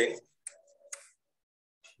everything.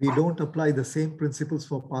 We don't apply the same principles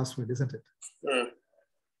for password, isn't it? Mm.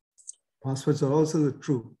 Passwords are also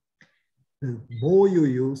true. The more you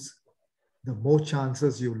use, the more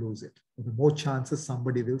chances you lose it. The more chances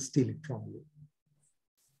somebody will steal it from you.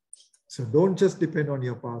 So don't just depend on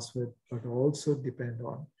your password, but also depend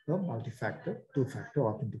on the multi-factor, 2-factor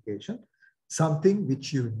authentication, something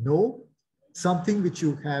which you know, something which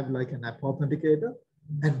you have like an app authenticator.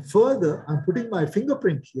 And further, I'm putting my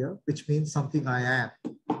fingerprint here, which means something I am.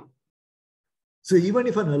 So even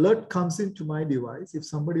if an alert comes into my device, if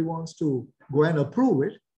somebody wants to go and approve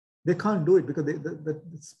it, they can't do it because the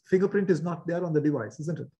fingerprint is not there on the device,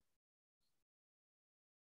 isn't it?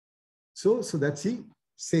 So that's the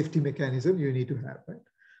safety mechanism you need to have, right?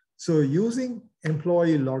 So using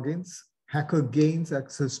employee logins, hacker gains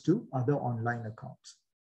access to other online accounts.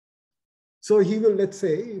 So he will, let's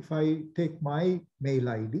say, if I take my mail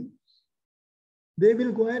ID, they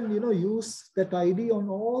will go and use that ID on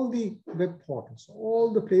all the web portals,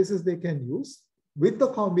 all the places they can use with the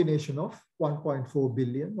combination of 1.4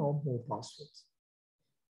 billion or more passwords.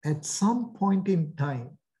 At some point in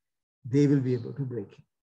time, they will be able to break it.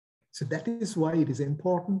 So that is why it is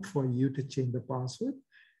important for you to change the password,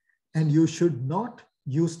 and you should not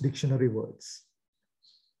use dictionary words.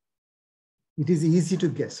 It is easy to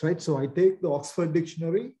guess, right? So I take the Oxford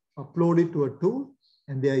Dictionary, upload it to a tool,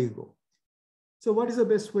 and there you go. So what is the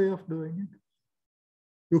best way of doing it?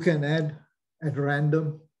 You can add at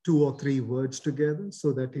random 2 or 3 words together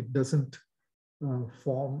so that it doesn't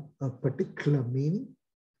form a particular meaning.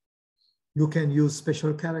 You can use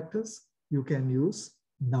special characters. You can use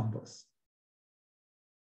numbers.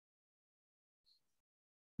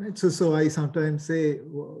 Right? So I sometimes say,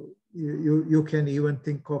 well, you can even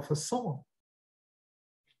think of a song.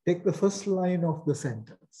 Take the first line of the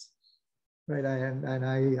sentence, right? And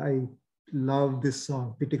I love this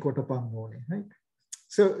song, Pitikota Pangone, right?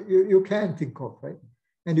 So you can think of, right?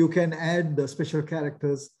 And you can add the special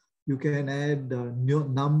characters, you can add new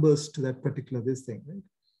numbers to that particular this thing, right?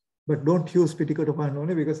 But don't use Pitikota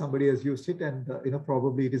Pangone because somebody has used it and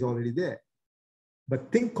probably it is already there.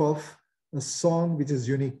 But think of a song which is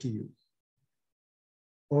unique to you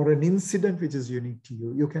or an incident which is unique to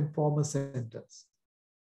you. You can form a sentence.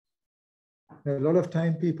 A lot of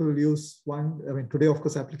time people use one, I mean, today, of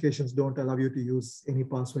course, applications don't allow you to use any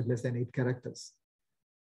password less than 8 characters.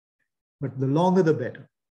 But the longer, the better.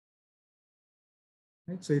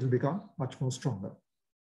 Right? So it'll become much more stronger.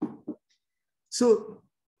 So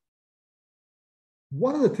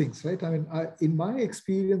one of the things, right? I mean, in my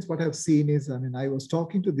experience, what I've seen is, I mean, I was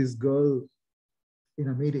talking to this girl in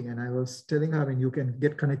a meeting and I was telling her, I mean, you can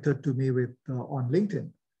get connected to me with on LinkedIn.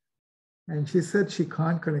 And she said she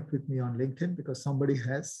can't connect with me on LinkedIn because somebody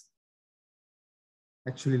has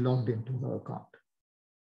actually logged into her account.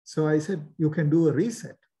 So I said, you can do a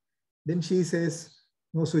reset. Then she says,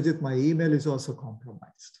 no, Sujit, my email is also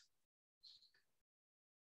compromised.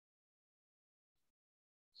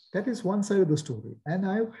 That is one side of the story. And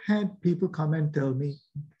I've had people come and tell me,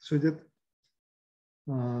 Sujit,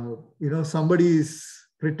 somebody is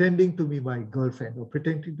pretending to be my girlfriend or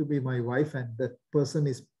pretending to be my wife, and that person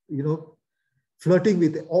is, flirting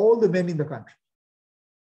with all the men in the country.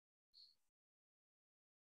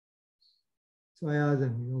 So I asked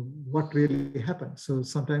them, what really happened? So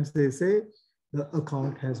sometimes they say the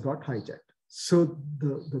account has got hijacked. So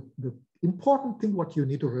the important thing, what you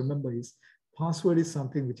need to remember is password is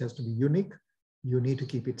something which has to be unique. You need to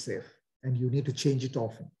keep it safe and you need to change it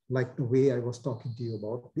often. Like the way I was talking to you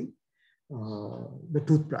about the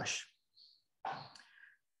toothbrush.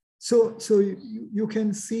 So you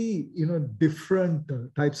can see, different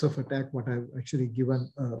types of attack. What I've actually given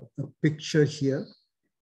a picture here.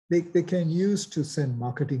 They can use to send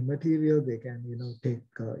marketing material. They can, take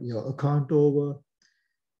your account over,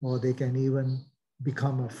 or they can even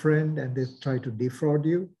become a friend and they try to defraud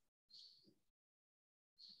you,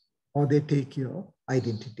 or they take your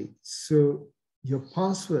identity. So your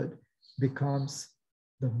password becomes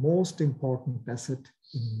the most important asset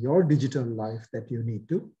in your digital life that you need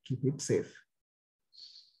to keep it safe.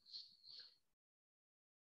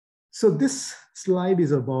 So this slide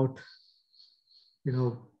is about,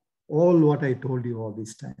 all what I told you all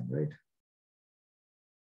this time, right?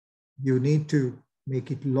 You need to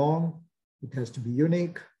make it long. It has to be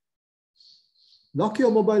unique. Lock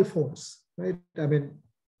your mobile phones, right? I mean,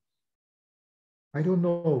 I don't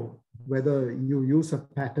know whether you use a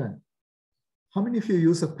pattern. How many of you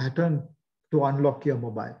use a pattern to unlock your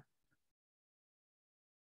mobile?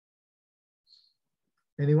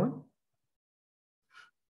 Anyone?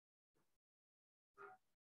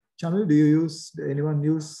 Chamil,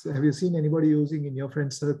 have you seen anybody using in your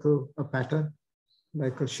friend circle a pattern,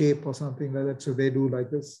 like a shape or something like that? So they do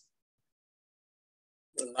like this.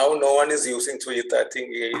 Now no one is using Sujit. I think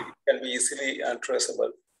it can be easily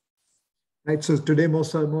untraceable. Right. So today,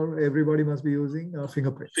 everybody must be using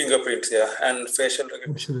fingerprints. Fingerprints, yeah, and facial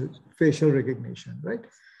recognition. Absolutely. Facial recognition, right?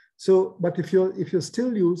 So, but if you're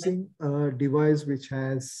still using a device which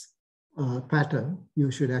has a pattern, you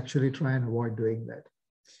should actually try and avoid doing that.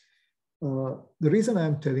 The reason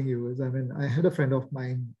I'm telling you is, I mean, I had a friend of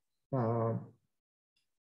mine.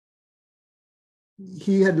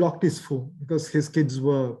 He had locked his phone because his kids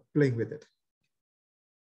were playing with it.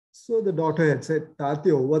 So the daughter had said,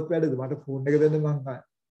 Tati, what bad is the phone?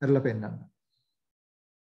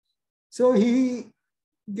 So he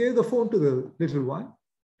gave the phone to the little one.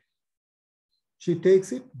 She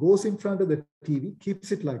takes it, goes in front of the TV,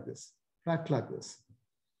 keeps it like this, flat like this.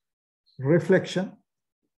 Reflection,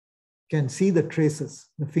 can see the traces,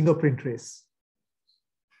 the fingerprint trace.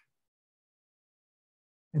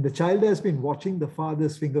 And the child has been watching the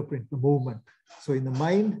father's fingerprint, the movement. So in the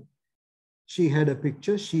mind, she had a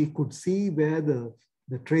picture. She could see where the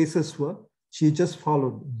traces were. She just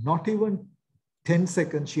followed. Not even 10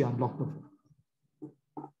 seconds, she unlocked the phone.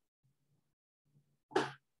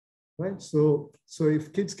 Right? So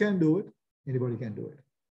if kids can do it, anybody can do it.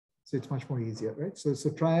 So it's much more easier, right? So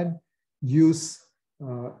try and use,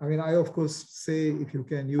 I mean, I of course say if you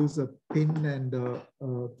can use a PIN and a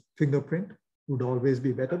fingerprint, would always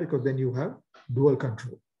be better because then you have dual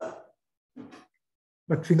control.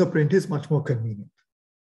 But fingerprint is much more convenient.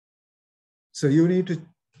 So you need to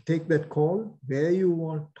take that call where you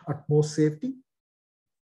want utmost safety.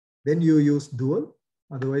 Then you use dual.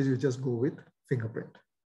 Otherwise, you just go with fingerprint.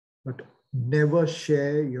 But never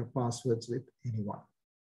share your passwords with anyone.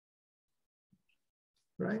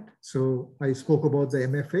 Right? So I spoke about the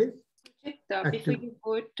MFA. Before you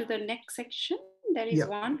go to the next section, there is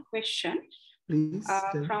one question. Please.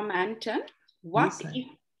 From Anton.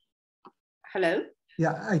 Hello?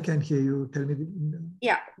 Yeah, I can hear you. Tell me.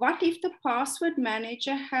 Yeah, what if the password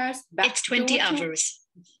manager has backdoor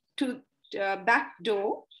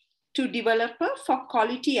to developer for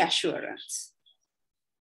quality assurance?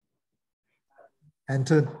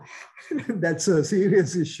 Anton, that's a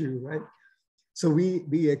serious issue, right? So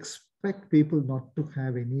we expect people not to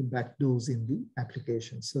have any backdoors in the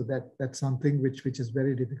application. So that's something which is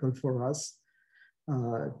very difficult for us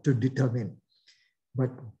to determine.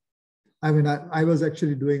 But I mean, I was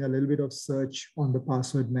actually doing a little bit of search on the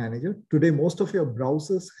password manager. Today, most of your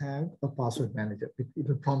browsers have a password manager. It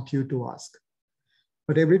will prompt you to ask.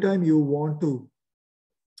 But every time you want to,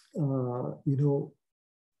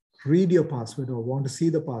 read your password or want to see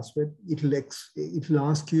the password, it'll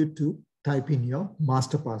ask you to type in your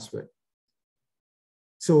master password.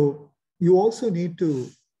 So you also need to,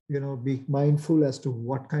 be mindful as to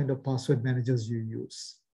what kind of password managers you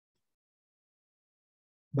use.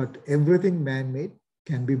 But everything man-made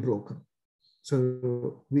can be broken.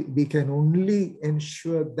 So we can only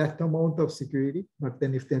ensure that amount of security, but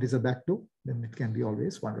then if there is a backdoor, then it can be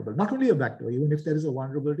always vulnerable. Not only a backdoor, even if there is a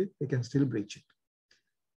vulnerability, they can still breach it.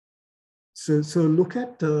 So look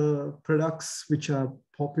at products which are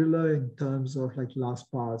popular in terms of like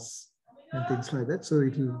LastPass and things like that. So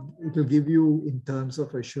it will give you in terms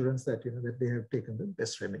of assurance that that they have taken the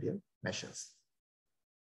best remedial measures.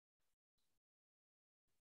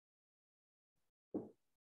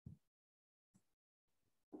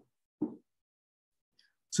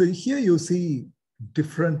 So here you see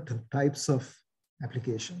different types of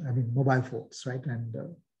application. I mean, mobile phones, right? And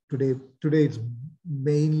today it's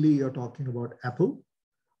mainly you're talking about Apple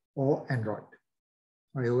or Android,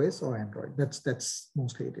 iOS or Android. That's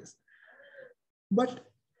mostly it is. But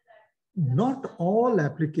not all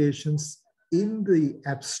applications in the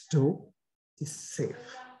App Store is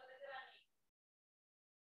safe.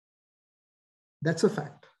 That's a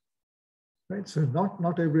fact, right? So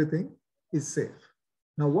not everything is safe.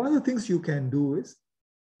 Now, one of the things you can do is,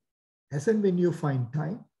 as and when you find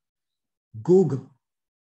time, Google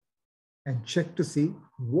and check to see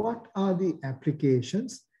what are the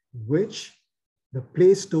applications which the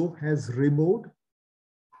Play Store has removed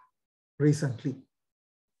recently.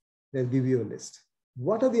 They'll give you a list.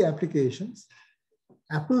 What are the applications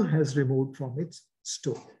Apple has removed from its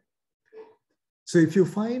store? So if you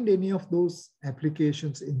find any of those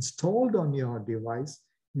applications installed on your device,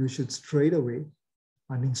 you should straight away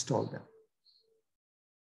uninstall them.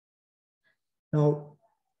 Now,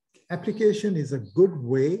 application is a good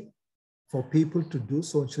way for people to do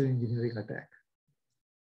social engineering attack.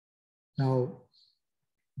 Now,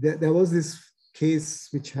 there was this case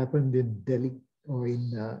which happened in Delhi or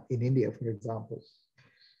in India, for example.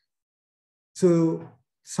 So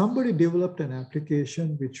somebody developed an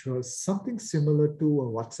application which was something similar to a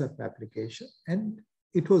WhatsApp application, and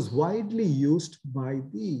it was widely used by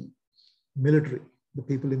the military, the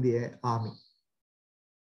people in the army.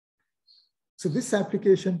 So this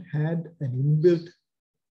application had an inbuilt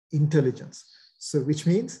intelligence. So which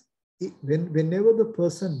means whenever the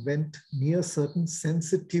person went near certain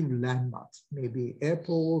sensitive landmarks, maybe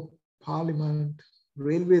airport, parliament,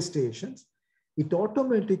 railway stations, it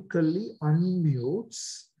automatically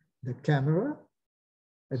unmutes the camera.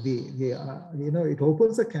 It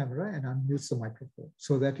opens the camera and unmutes the microphone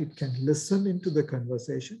so that it can listen into the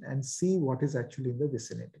conversation and see what is actually in the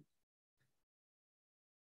vicinity.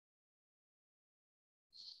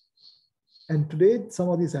 And today, some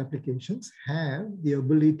of these applications have the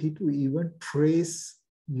ability to even trace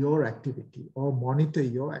your activity or monitor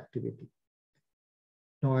your activity.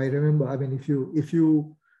 Now, I remember, I mean, if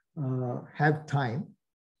you have time,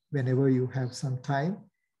 whenever you have some time,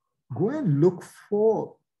 go and look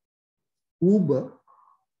for Uber,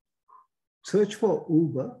 search for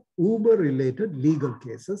Uber-related legal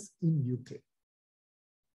cases in UK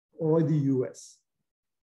or the US.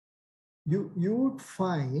 You would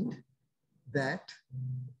find that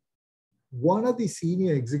one of the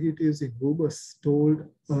senior executives in Uber told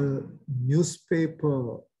a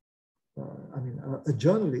newspaper, a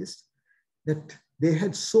journalist, that they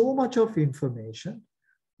had so much of information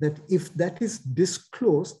that if that is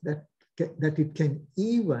disclosed, that it can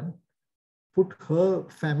even put her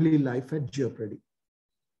family life at jeopardy.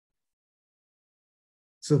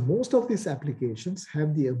 So most of these applications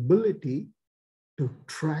have the ability to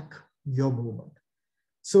track your movement.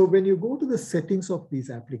 So when you go to the settings of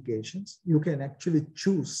these applications, you can actually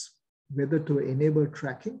choose whether to enable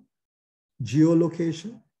tracking,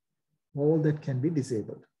 geolocation, all that can be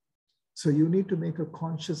disabled. So you need to make a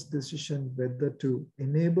conscious decision whether to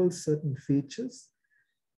enable certain features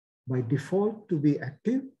by default to be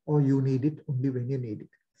active, or you need it only when you need it.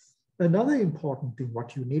 Another important thing,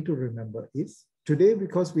 what you need to remember is today,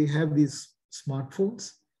 because we have these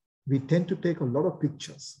smartphones, we tend to take a lot of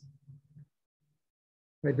pictures.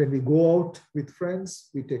 Right? When we go out with friends,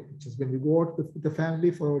 we take pictures. When we go out with the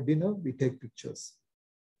family for dinner, we take pictures.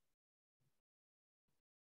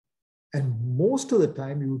 And most of the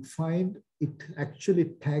time, you would find it actually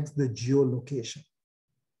tags the geolocation.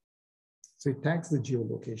 So it tags the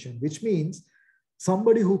geolocation, which means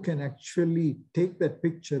somebody who can actually take that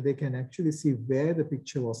picture, they can actually see where the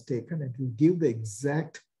picture was taken and will give the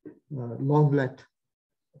exact long lat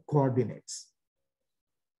coordinates.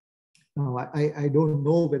 Now, I don't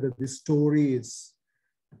know whether this story is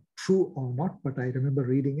true or not, but I remember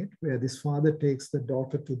reading it where this father takes the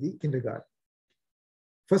daughter to the kindergarten.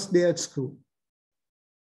 First day at school.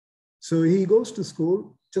 So he goes to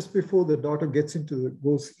school. Just before the daughter goes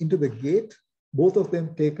into the gate, both of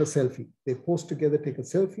them take a selfie. They pose together, take a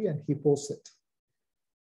selfie, and he posts it.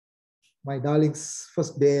 My darling's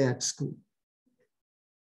first day at school.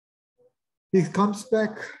 He comes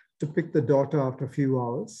back to pick the daughter after a few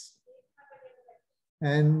hours.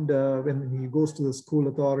 And when he goes to the school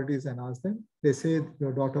authorities and asks them, they say,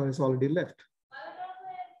 your daughter has already left.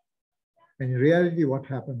 And in reality, what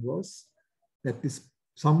happened was that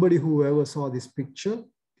somebody who ever saw this picture,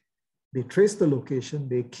 they traced the location,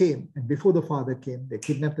 they came, and before the father came, they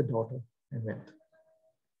kidnapped the daughter and went.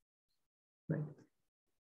 Right?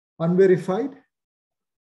 Unverified,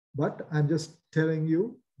 but I'm just telling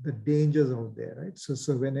you the dangers out there, right? So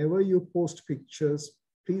whenever you post pictures,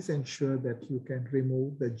 please ensure that you can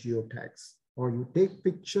remove the geotags, or you take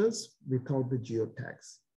pictures without the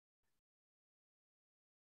geotags.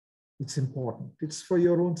 It's important. It's for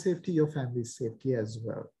your own safety, your family's safety as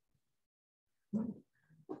well.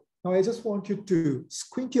 Now, I just want you to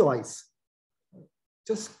squint your eyes.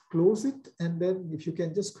 Just close it, and then if you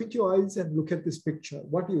can just squint your eyes and look at this picture,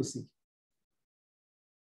 what do you see?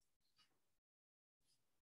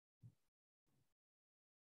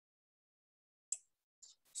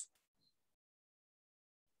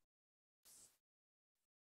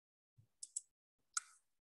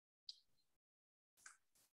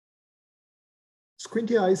 Squint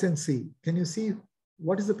your eyes and see. Can you see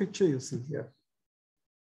what is the picture you see here?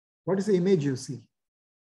 What is the image you see?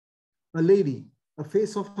 A lady, a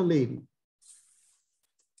face of a lady,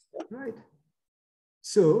 right?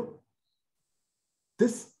 So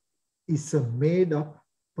this is a made up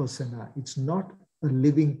persona. It's not a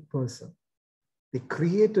living person. They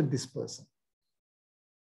created this person.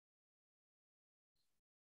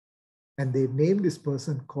 And they named this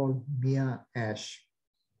person called Mia Ash.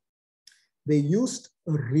 They used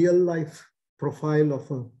a real life profile of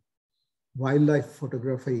a wildlife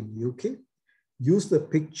photographer in UK, used the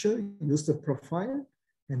picture, used the profile,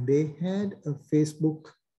 and they had a Facebook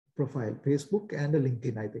profile, Facebook and a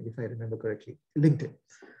LinkedIn, I think, if I remember correctly, LinkedIn.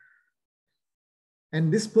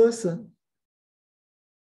 And this person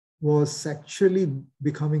was actually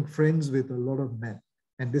becoming friends with a lot of men.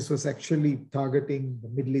 And this was actually targeting the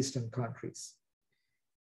Middle Eastern countries.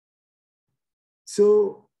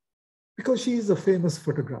 So, because she is a famous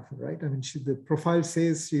photographer, right? I mean, the profile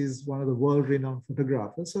says she's one of the world-renowned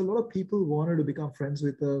photographers. So a lot of people wanted to become friends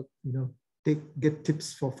with her, get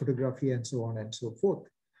tips for photography and so on and so forth.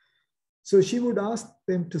 So she would ask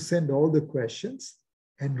them to send all the questions.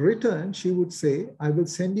 And in return, she would say, I will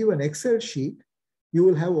send you an Excel sheet. You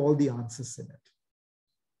will have all the answers in it.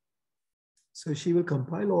 So she will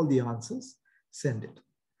compile all the answers, send it.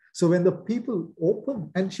 So when the people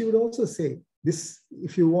open, and she would also say, this,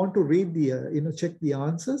 if you want to read the, check the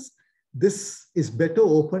answers, this is better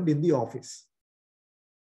opened in the office.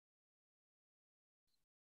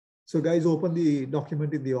 So guys opened the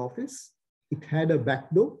document in the office. It had a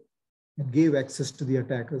backdoor and gave access to the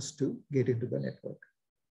attackers to get into the network.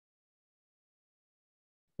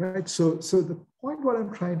 Right, so the point what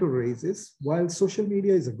I'm trying to raise is, while social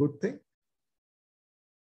media is a good thing,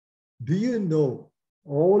 do you know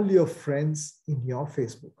all your friends in your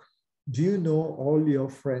Facebook? Do you know all your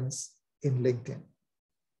friends in LinkedIn?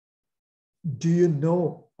 Do you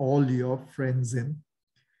know all your friends in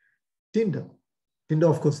Tinder? Tinder,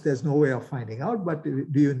 of course, there's no way of finding out, but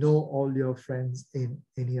do you know all your friends in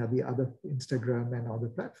any of the other Instagram and other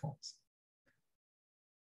platforms?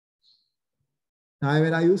 Now,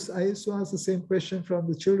 when I used to ask the same question from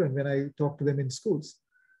the children when I talk to them in schools.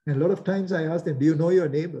 And a lot of times I ask them, do you know your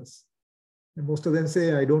neighbors? And most of them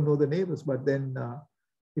say, I don't know the neighbors. But then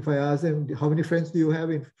if I ask them, how many friends do you have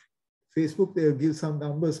in Facebook? They'll give some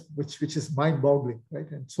numbers, which is mind-boggling, right?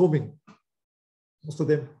 And so many. Most of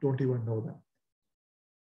them don't even know that.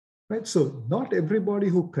 Right? So not everybody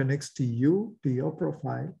who connects to you, to your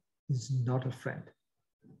profile, is not a friend.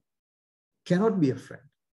 Cannot be a friend.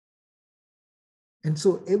 And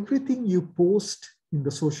so everything you post in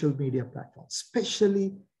the social media platform,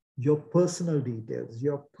 especially your personal details,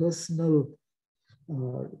 your personal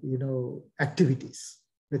activities.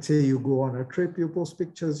 Let's say you go on a trip, you post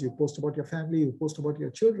pictures, you post about your family, you post about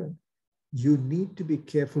your children. You need to be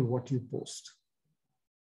careful what you post.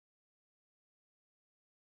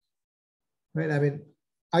 Right? I mean,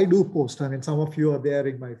 I do post. I mean, some of you are there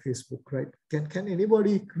in my Facebook, right? Can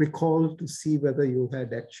anybody recall to see whether you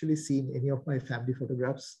had actually seen any of my family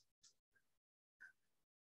photographs?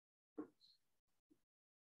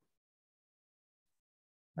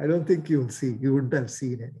 I don't think you'll see. You wouldn't have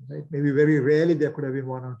seen any, right? Maybe very rarely there could have been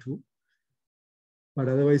one or two, but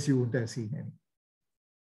otherwise you wouldn't have seen any.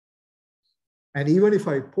 And even if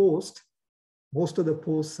I post, most of the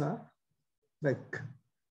posts are like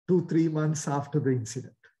 2-3 months after the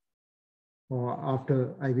incident or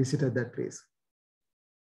after I visited that place.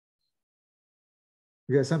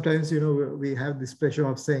 Because sometimes, we have this pressure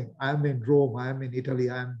of saying, I'm in Rome, I'm in Italy,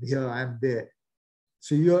 I'm here, I'm there.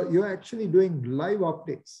 So you're actually doing live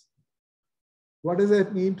updates. What does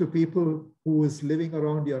that mean to people who is living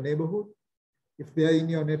around your neighborhood? If they're in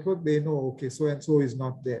your network, they know, okay, so-and-so is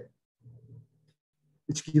not there,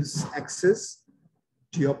 which gives access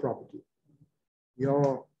to your property,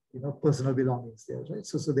 your personal belongings there, right?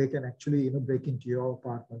 So they can actually break into your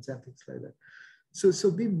apartments and things like that. So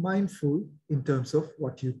be mindful in terms of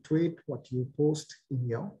what you tweet, what you post in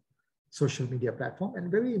your social media platform, and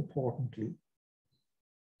very importantly,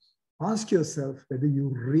 ask yourself whether you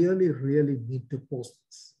really, really need to post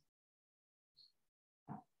this.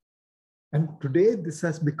 And today, this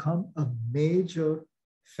has become a major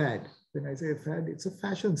fad. When I say fad, it's a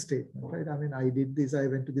fashion statement, right? I mean, I did this, I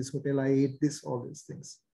went to this hotel, I ate this, all these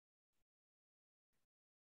things.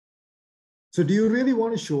 So do you really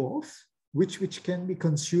want to show off, which can be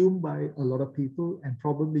consumed by a lot of people and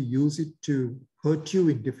probably use it to hurt you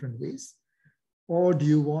in different ways? Or do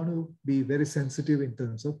you want to be very sensitive in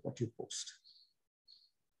terms of what you post?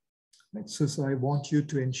 Right? So I want you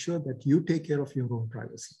to ensure that you take care of your own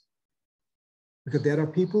privacy. Because there are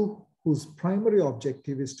people whose primary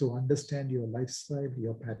objective is to understand your lifestyle,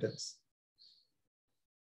 your patterns.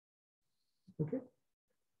 Okay?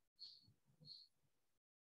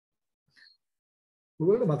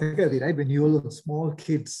 Right? When you were small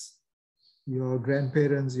kids, your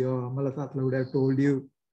grandparents, your Malatatla would have told you,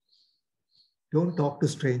 don't talk to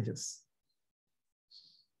strangers.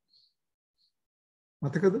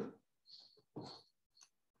 Matakadu?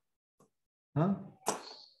 Huh?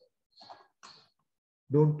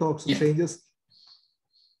 Don't talk to strangers.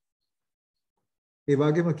 ඒ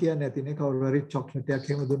වගේම කියන්නේ නැතිනේ කවුරු හරි chocolate එකක්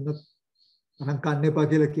එහෙම දුන්නොත් අනන් කන්න එපා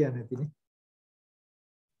කියලා කියන්නේ නැතිනේ.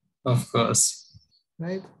 Of course.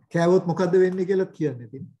 Right? කෑවොත් මොකද්ද වෙන්නේ කියලා කියන්නේ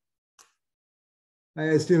නැතිනේ.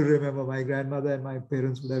 I still remember my grandmother and my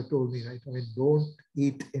parents would have told me, right? I mean, don't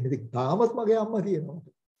eat anything. තාමත් මගේ අම්මා කියනවා.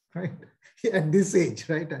 Right? At this age,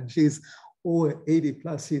 right? And she's over 80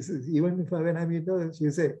 plus. She says, even if when I meet her, she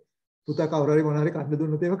say, පුතා කවුරු හරි මොන හරි කන්න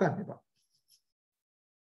දුන්නොත් ඒව කන්න එපා.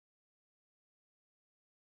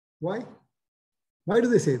 Why? Why do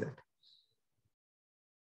they say that?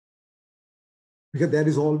 Because there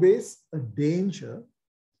is always a danger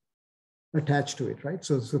attached to it, right?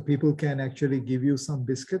 So people can actually give you some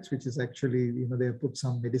biscuits, which is actually, they put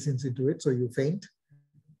some medicines into it. So you faint,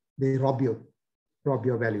 they rob your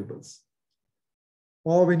valuables.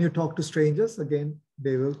 Or when you talk to strangers, again,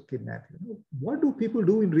 they will kidnap you. What do people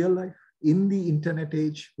do in real life? In the internet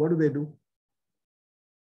age, what do?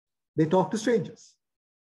 They talk to strangers.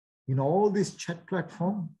 In all these chat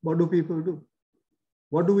platforms, what do people do?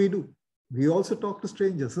 What do? We also talk to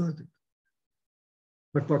strangers, isn't it?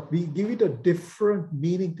 But we give it a different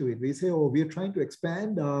meaning to it. We say, oh, we are trying to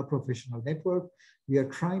expand our professional network. We are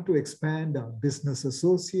trying to expand our business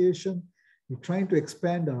association. We're trying to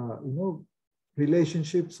expand our,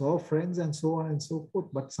 relationships or friends and so on and so forth.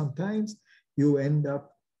 But sometimes you end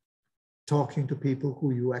up talking to people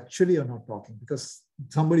who you actually are not talking, because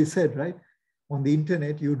somebody said, right, on the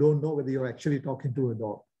internet, you don't know whether you're actually talking to a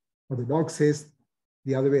dog, or the dog says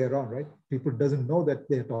the other way around, right? People doesn't know that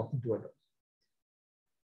they're talking to a dog.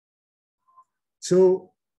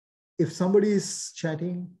 So if somebody is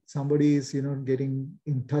chatting, somebody is, getting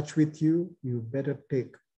in touch with you, you better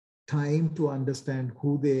take time to understand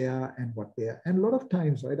who they are and what they are. And a lot of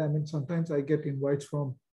times, right? I mean, sometimes I get invites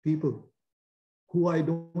from people who I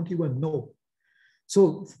don't even know.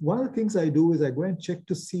 So one of the things I do is I go and check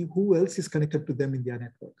to see who else is connected to them in their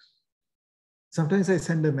network. Sometimes I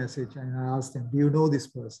send a message and I ask them, do you know this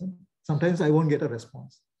person? Sometimes I won't get a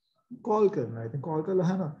response. Call karna. I think call karna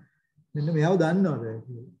hai na. Then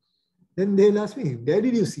they'll ask me, where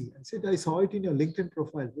did you see? I said, I saw it in your LinkedIn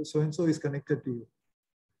profile. So-and-so is connected to you.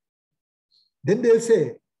 Then they'll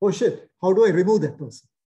say, oh shit, how do I remove that person?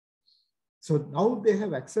 So now they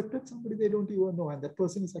have accepted somebody they don't even know, and that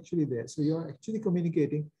person is actually there. So you're actually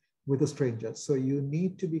communicating with a stranger. So you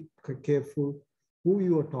need to be careful who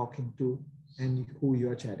you are talking to and who you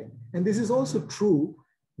are chatting. And this is also true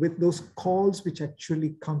with those calls which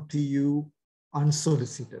actually come to you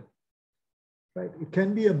unsolicited. Right? It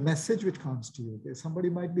can be a message which comes to you. Somebody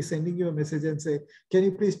might be sending you a message and say, can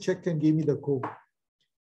you please check and give me the code?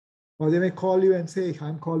 Or they may call you and say,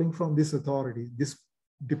 I'm calling from this authority, this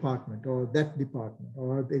department or that department.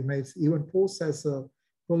 Or they may even post as a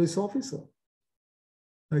police officer.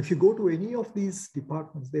 Now, if you go to any of these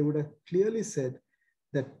departments, they would have clearly said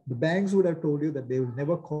that the banks would have told you that they will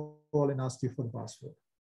never call and ask you for the password.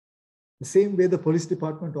 The same way the police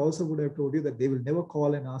department also would have told you that they will never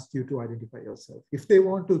call and ask you to identify yourself. If they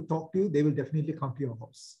want to talk to you, they will definitely come to your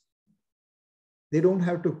house. They don't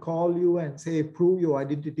have to call you and say, prove your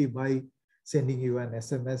identity by sending you an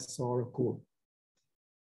SMS or a code.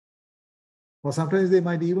 Or sometimes they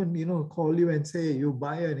might even, call you and say, you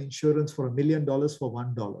buy an insurance for $1 million for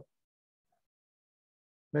 $1.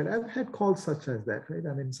 But I've had calls such as that, right?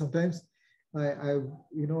 I mean, sometimes I've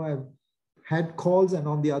had calls, and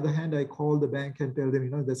on the other hand, I call the bank and tell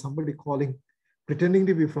them, there's somebody calling, pretending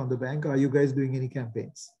to be from the bank. Are you guys doing any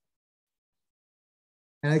campaigns?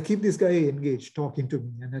 And I keep this guy engaged, talking to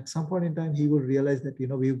me. And at some point in time, he will realize that,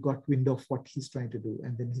 we've got wind of what he's trying to do,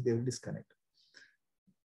 and then they will disconnect.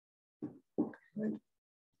 Right?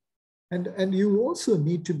 And you also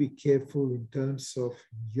need to be careful in terms of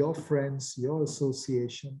your friends, your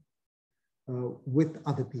association with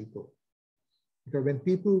other people. Because when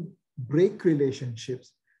people break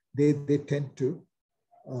relationships, they tend to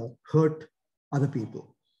hurt other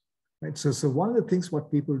people. Right? So one of the things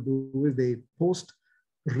what people do is they post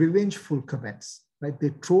revengeful comments, right?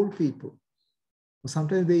 They troll people. Or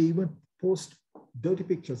sometimes they even post dirty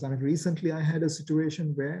pictures. I mean, recently I had a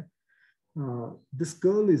situation where this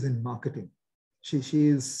girl is in marketing.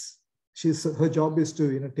 Her job is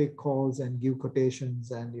to take calls and give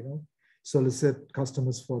quotations and solicit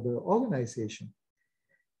customers for the organization.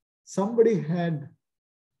 Somebody had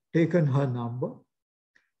taken her number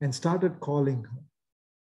and started calling her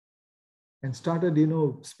and started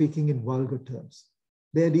speaking in vulgar terms.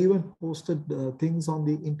 They had even posted things on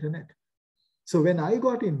the internet. So when I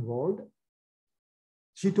got involved,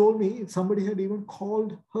 she told me somebody had even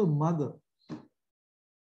called her mother.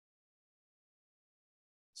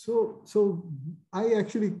 So I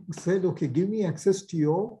actually said, okay, give me access to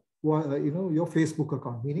your Facebook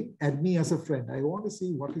account, meaning add me as a friend. I want to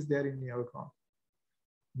see what is there in your account.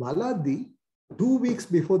 Baladi, 2 weeks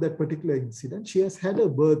before that particular incident, she has had a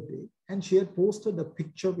birthday and she had posted a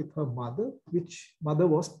picture with her mother, which mother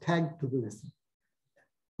was tagged to the list.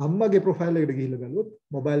 Ammage profile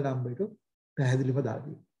mobile number. And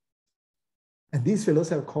these fellows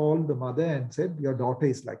have called the mother and said, your daughter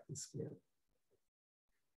is like this.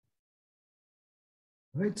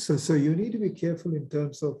 Right? So you need to be careful in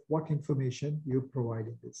terms of what information you provide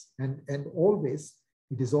in this. And always,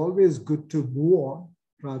 it is always good to move on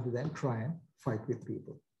rather than try and fight with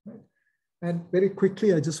people. Right? And very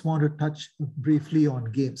quickly, I just want to touch briefly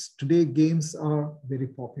on games. Today, games are very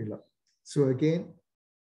popular. So again,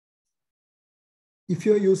 if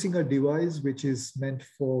you're using a device which is meant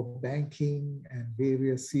for banking and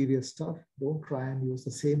various serious stuff, don't try and use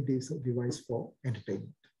the same device for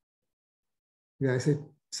entertainment. As I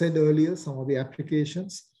said earlier, some of the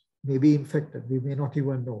applications may be infected. We may not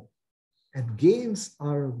even know. And games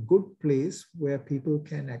are a good place where people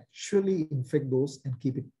can actually infect those and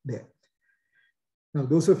keep it there. Now,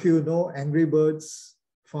 those of you who know Angry Birds,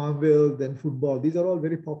 Farmville, then football, these are all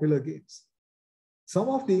very popular games. Some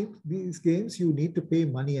of these games, you need to pay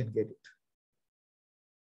money and get it.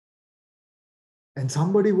 And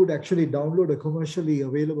somebody would actually download a commercially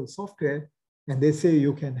available software and they say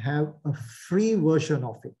you can have a free version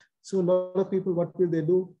of it. So a lot of people, what will they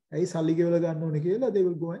do? They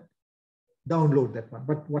will go and download that one.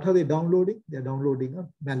 But what are they downloading? They're downloading a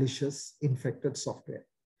malicious, infected software.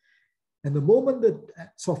 And the moment that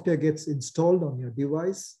software gets installed on your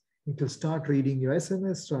device, it will start reading your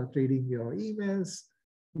SMS, start reading your emails,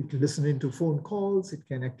 it will listen into phone calls, it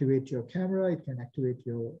can activate your camera, it can activate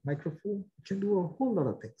your microphone, it can do a whole lot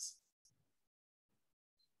of things.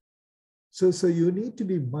 So you need to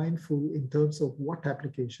be mindful in terms of what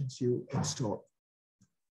applications you install.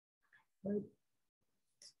 Right?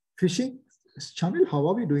 Phishing, Chamil, how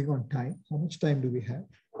are we doing on time? How much time do we have?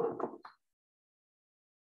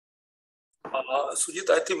 Sujit,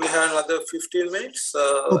 I think we have another 15 minutes.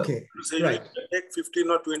 Okay, right. Take 15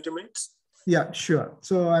 or 20 minutes. Yeah, sure.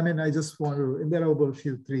 So, I mean, I just want to, there are about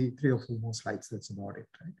three or four more slides. That's about it,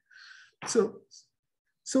 right? So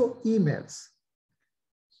emails.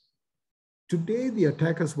 Today, the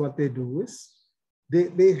attackers, what they do is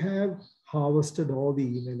they have harvested all the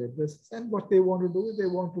email addresses, and what they want to do is they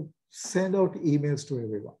want to send out emails to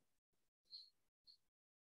everyone.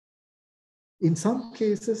 In some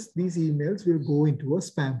cases, these emails will go into a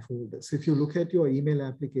spam folder. So if you look at your email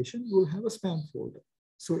application, you will have a spam folder.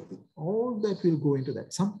 So all that will go into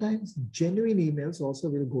that. Sometimes genuine emails also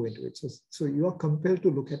will go into it. So you are compelled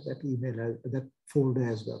to look at that email, that folder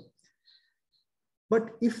as well.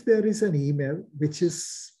 But if there is an email which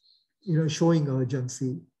is showing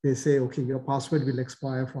urgency, they say, okay, your password will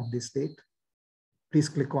expire from this date. Please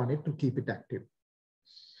click on it to keep it active.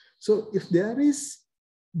 So if there is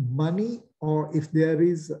money, or if there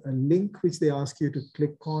is a link which they ask you to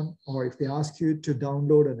click on, or if they ask you to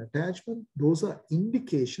download an attachment, those are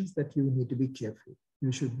indications that you need to be careful.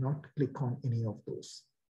 You should not click on any of those.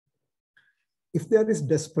 If there is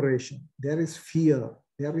desperation, there is fear,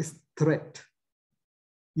 there is threat,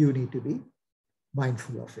 you need to be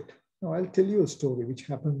mindful of it. Now, I'll tell you a story which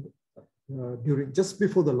happened just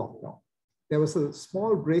before the lockdown. There was a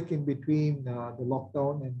small break in between the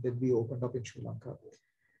lockdown and then we opened up in Sri Lanka.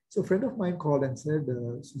 So a friend of mine called and said,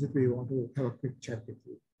 Sujit, we want to have a quick chat with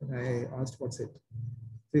you. And I asked, what's it?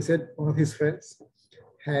 He said one of his friends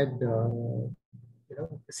had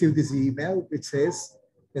received this email which says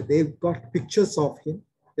that they've got pictures of him,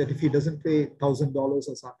 that if he doesn't pay $1,000 or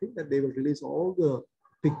something, that they will release all the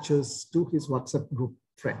pictures to his WhatsApp group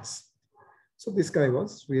friends. So this guy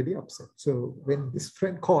was really upset. So when this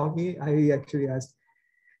friend called me, I actually asked,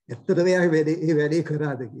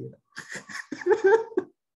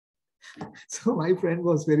 so my friend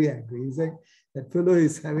was very angry. He's like, that fellow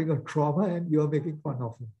is having a trauma and you are making fun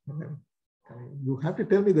of him. You have to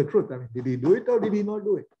tell me the truth. I mean, did he do it or did he not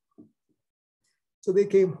do it? So they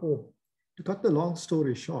came home. To cut the long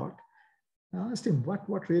story short, I asked him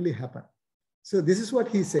what really happened. So this is what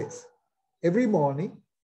he says. Every morning,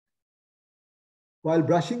 while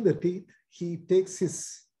brushing the teeth, he takes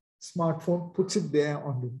his smartphone, puts it there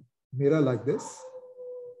on the mirror like this,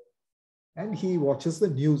 and he watches the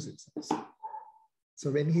news, it says.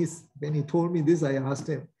 So when he told me this, I asked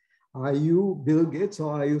him, are you Bill Gates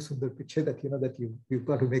or are you Sundar Pichai that you've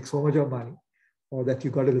got to make so much of money or that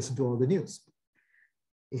you've got to listen to all the news?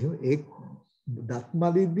 Right?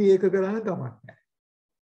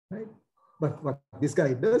 But what this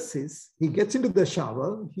guy does is he gets into the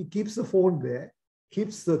shower, he keeps the phone there,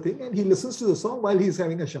 keeps the thing, and he listens to the song while he's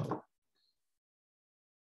having a shower.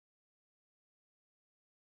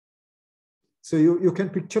 So you can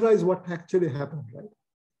picturize what actually happened, right?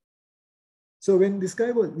 So when this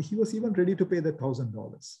guy he was even ready to pay the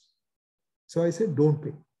 $1,000. So I said, don't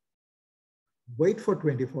pay. Wait for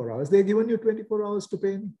 24 hours. They've given you 24 hours to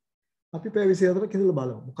pay me.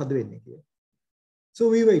 So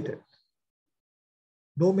we waited.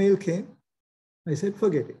 No mail came. I said,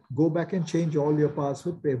 forget it. Go back and change all your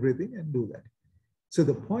password, pay everything, and do that. So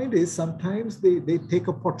the point is, sometimes they take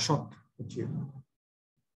a pot shot at you.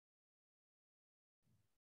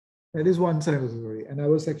 That is one side of the story. And I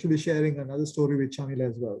was actually sharing another story with Chamila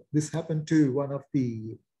as well. This happened to one of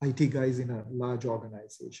the IT guys in a large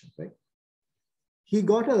organization, right? He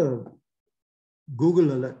got a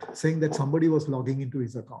Google alert saying that somebody was logging into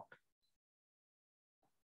his account.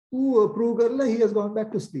 He has gone back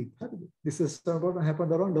to sleep. This is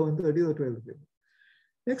happened around 11:30 or 12.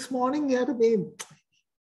 Next morning, he had a name.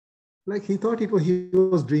 Like he thought he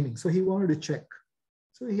was dreaming. So he wanted to check.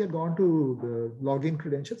 So he had gone to the login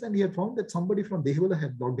credentials and he had found that somebody from Dehiwala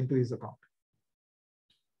had logged into his account.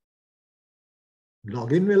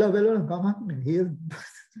 Login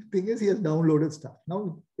the thing is, he has downloaded stuff.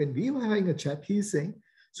 Now, when we were having a chat, he's saying,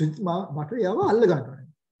 I want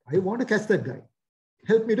to catch that guy.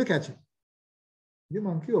 Help me to catch him.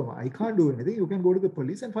 I can't do anything. You can go to the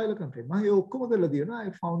police and file a complaint. I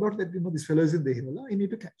found out that this fellow is in Dehiwala. I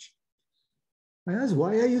need to catch. I asked,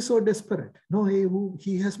 why are you so desperate? No,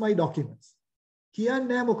 he has my documents. Then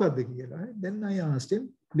I asked him,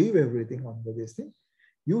 leave everything on this thing.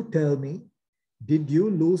 You tell me, did you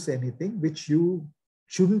lose anything which you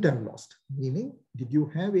shouldn't have lost? Meaning, did you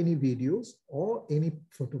have any videos or any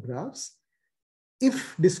photographs,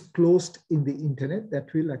 if disclosed in the internet,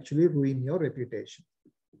 that will actually ruin your reputation?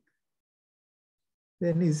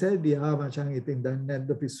 Then he said, yeah, I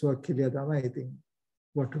think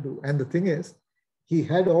what to do. And the thing is, He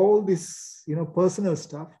had all this, personal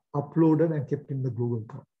stuff uploaded and kept in the Google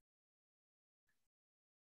Cloud.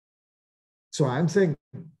 So I'm saying,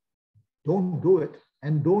 don't do it,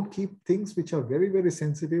 and don't keep things which are very, very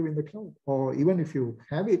sensitive in the cloud. Or even if you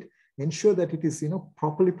have it, ensure that it is,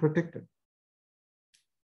 properly protected.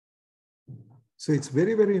 So it's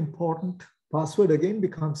very, very important. Password again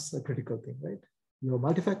becomes a critical thing, right? Your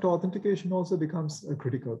multi-factor authentication also becomes a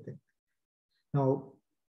critical thing. Now,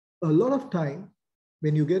 a lot of time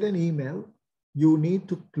when you get an email, you need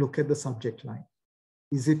to look at the subject line.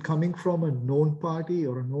 Is it coming from a known party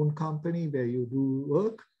or a known company where you do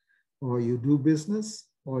work or you do business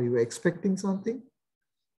or you're expecting something?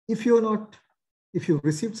 If you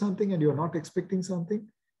received something and you're not expecting something,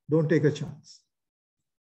 don't take a chance.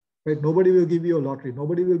 Right? Nobody will give you a lottery.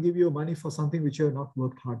 Nobody will give you money for something which you have not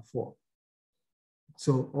worked hard for.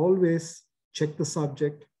 So always check the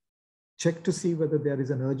subject, check to see whether there is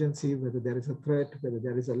an urgency, whether there is a threat, whether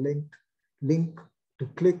there is a link to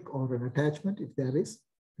click or an attachment. If there is,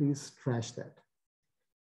 please trash that.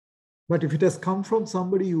 But if it has come from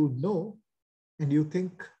somebody you know and you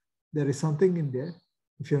think there is something in there,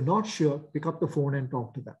 if you're not sure, pick up the phone and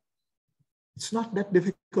talk to them. It's not that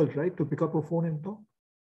difficult, right, to pick up a phone and talk.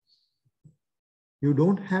 You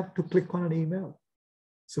don't have to click on an email.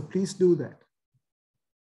 So please do that.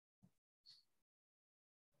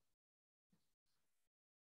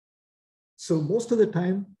 So most of the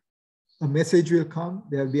time, a message will come,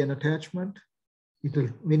 there'll be an attachment.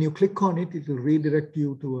 When you click on it, it will redirect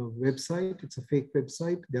you to a website. It's a fake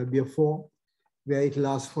website. There'll be a form where it will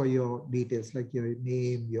ask for your details, like your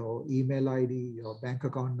name, your email ID, your bank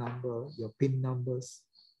account number, your PIN numbers.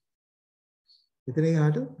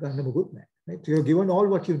 Right? You're given all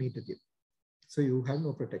what you need to give. So you have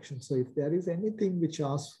no protection. So if there is anything which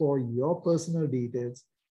asks for your personal details,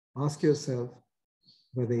 ask yourself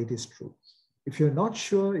whether it is true. If you're not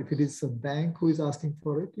sure if it is a bank who is asking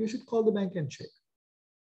for it, you should call the bank and check.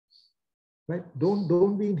 Right?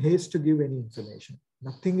 Don't be in haste to give any information.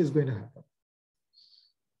 Nothing is going to happen.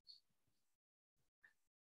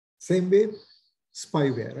 Same way,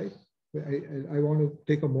 spyware, right? I want to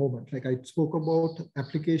take a moment. Like I spoke about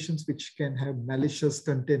applications which can have malicious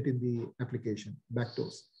content in the application,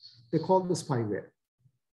 backdoors. They're called the spyware,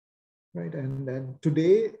 right? And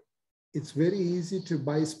today, it's very easy to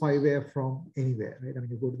buy spyware from anywhere, right? I mean,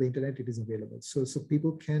 you go to the internet, it is available. So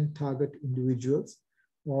people can target individuals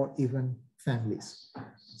or even families.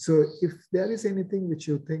 So if there is anything which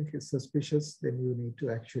you think is suspicious, then you need to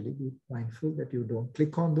actually be mindful that you don't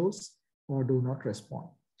click on those or do not respond.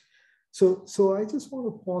 So I just want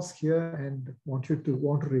to pause here and want to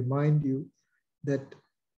remind you that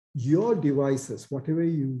your devices, whatever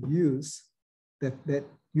you use, that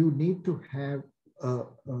you need to have a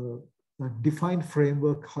defined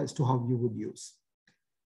framework as to how you would use.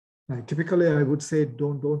 Typically, I would say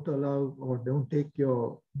don't allow or don't take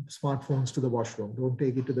your smartphones to the washroom. Don't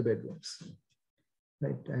take it to the bedrooms,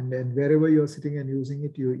 right? And wherever you're sitting and using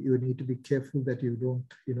it, you need to be careful that you don't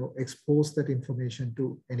expose that information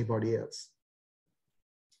to anybody else.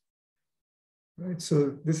 Right.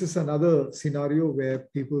 So this is another scenario where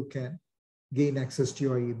people can gain access to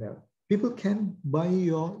your email. People can buy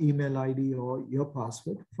your email ID or your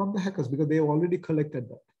password from the hackers because they've already collected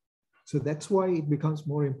that. So that's why it becomes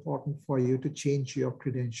more important for you to change your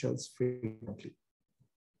credentials frequently.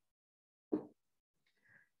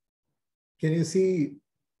 Can you see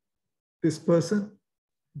this person,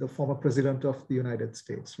 the former president of the United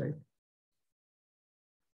States, right?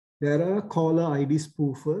 There are caller ID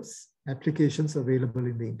spoofers applications available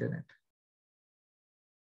in the internet.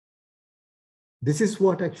 This is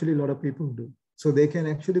what actually a lot of people do. So they can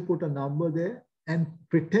actually put a number there and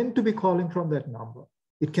pretend to be calling from that number.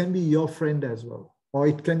 It can be your friend as well. Or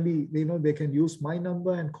it can be, they can use my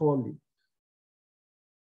number and call you.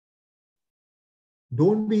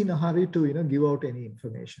 Don't be in a hurry to, give out any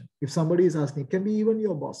information. If somebody is asking, it can be even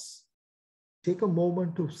your boss. Take a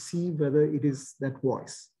moment to see whether it is that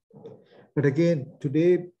voice. But again,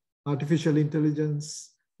 today, artificial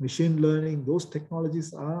intelligence, machine learning, those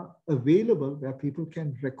technologies are available where people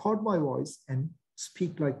can record my voice and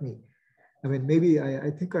speak like me. I mean, maybe I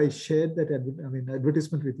think I shared that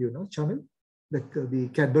advertisement with you, no, Chamil? Like the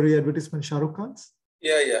Cadbury advertisement, Shah Rukh Khan's?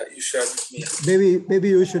 Yeah, you shared with me. Maybe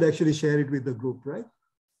you should actually share it with the group, right?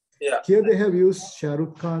 Yeah. Here they have used Shah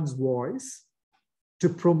Rukh Khan's voice to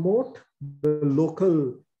promote the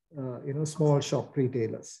local, small shop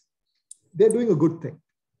retailers. They're doing a good thing,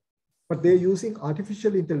 but they're using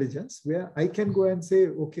artificial intelligence where I can go and say,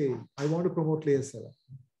 okay, I want to promote Layer 7.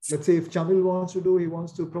 Let's say if Chamil he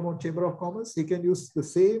wants to promote Chamber of Commerce, he can use the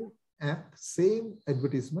same app, same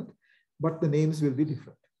advertisement, but the names will be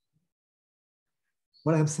different.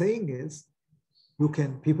 What I'm saying is,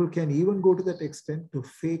 people can even go to that extent to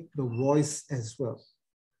fake the voice as well.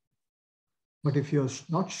 But if you're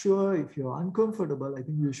not sure, if you're uncomfortable, I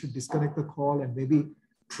think you should disconnect the call and maybe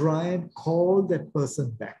try and call that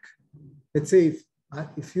person back. Let's say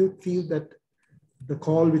if you feel that the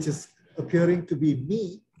call which is appearing to be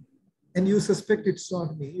me, and you suspect it's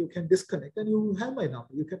not me, you can disconnect and you have my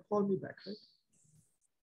number. You can call me back, right?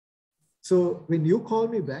 So when you call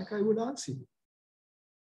me back, I would answer you.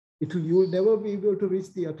 You will never be able to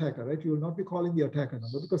reach the attacker, right? You will not be calling the attacker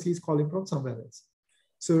number because he's calling from somewhere else.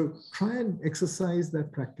 So try and exercise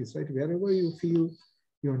that practice, right? Wherever you feel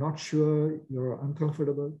you're not sure, you're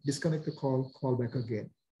uncomfortable, disconnect the call, call back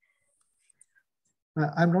again.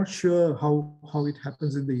 I'm not sure how it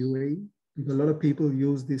happens in the UAE, because a lot of people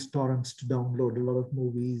use these torrents to download a lot of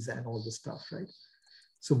movies and all this stuff, right?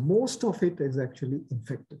 So most of it is actually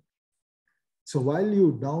infected. So while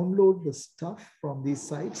you download the stuff from these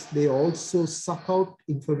sites, they also suck out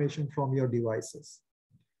information from your devices.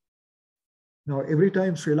 Now, every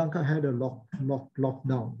time Sri Lanka had a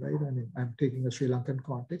lockdown, right? I mean, I'm taking a Sri Lankan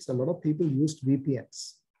context. A lot of people used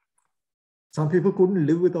VPNs. Some people couldn't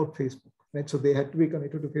live without Facebook, right? So they had to be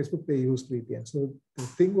connected to Facebook. They used VPN. So the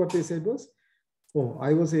thing what they said was, oh,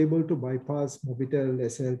 I was able to bypass Mobitel,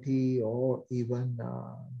 SLT, or even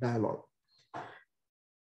Dialog.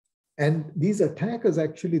 And these attackers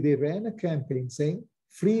actually, they ran a campaign saying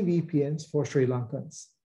free VPNs for Sri Lankans.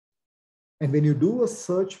 And when you do a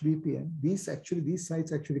search VPN, these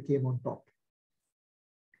sites actually came on top.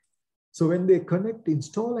 So when they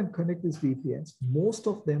install and connect these VPNs, most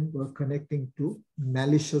of them were connecting to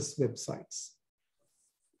malicious websites.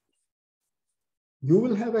 You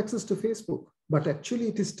will have access to Facebook, but actually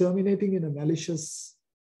it is terminating in a malicious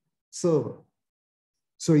server.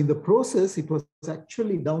 So in the process, it was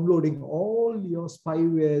actually downloading all your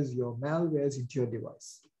spywares, your malwares into your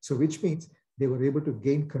device. So which means they were able to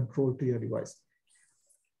gain control to your device.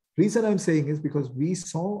 Reason I'm saying is because we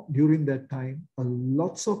saw during that time,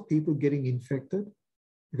 lots of people getting infected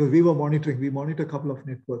because we were monitoring. We monitor a couple of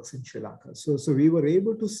networks in Sri Lanka. So we were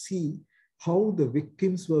able to see how the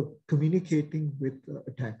victims were communicating with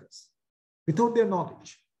attackers without their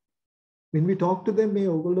knowledge. When we talk to them, they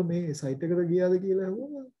say, right?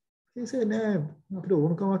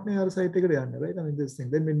 I mean, this thing.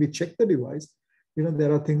 Then when we check the device,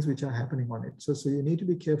 there are things which are happening on it. So you need to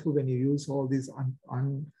be careful when you use all these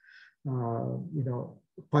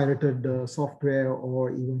pirated software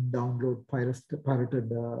or even download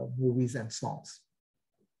pirated movies and songs.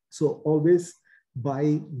 So always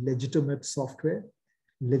buy legitimate software,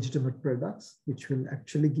 legitimate products, which will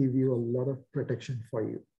actually give you a lot of protection for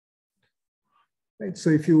you. Right.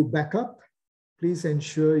 So if you back up, please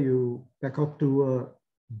ensure you back up to a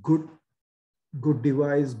good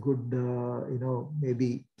device,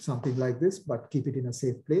 maybe something like this, but keep it in a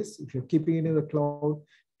safe place. If you're keeping it in the cloud,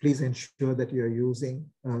 please ensure that you're using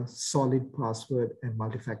a solid password and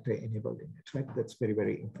multi-factor enabled in it, right? That's very,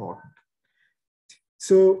 very important.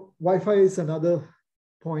 So Wi-Fi is another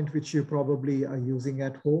point which you probably are using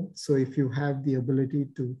at home. So if you have the ability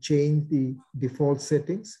to change the default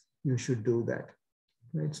settings, you should do that,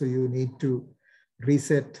 right? So you need to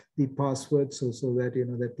reset the password so that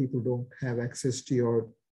that people don't have access to your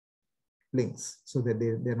links, so that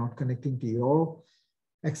they're not connecting to your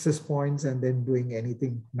access points and then doing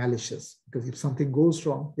anything malicious, because if something goes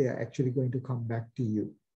wrong, they are actually going to come back to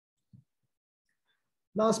you.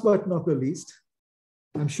 Last but not the least,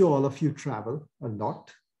 I'm sure all of you travel a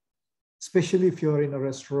lot, especially if you're in a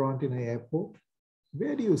restaurant, in an airport.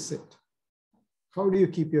 Where do you sit? How do you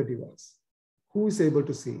keep your device? Who is able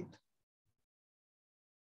to see it?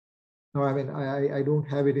 Now, I mean, I don't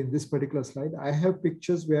have it in this particular slide. I have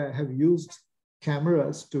pictures where I have used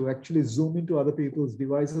cameras to actually zoom into other people's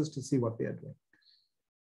devices to see what they are doing.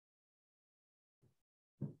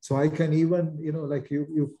 So I can even,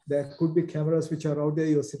 there could be cameras which are out there,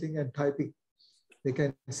 you're sitting and typing. They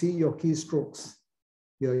can see your keystrokes,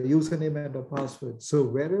 your username and a password. So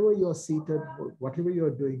wherever you're seated, whatever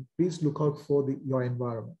you're doing, please look out for your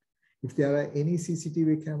environment. If there are any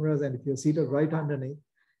CCTV cameras and if you're seated right underneath,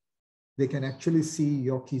 they can actually see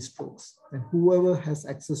your keystrokes. And whoever has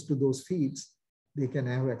access to those feeds, they can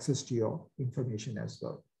have access to your information as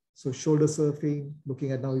well. So shoulder surfing,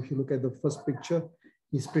 looking at now, if you look at the first picture,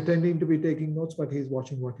 he's pretending to be taking notes, but he's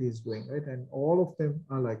watching what he's doing, right? And all of them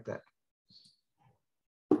are like that.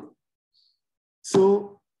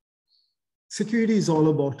 So security is all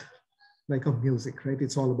about like a music, right?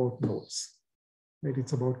 It's all about notes, right?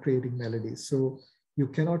 It's about creating melodies. So you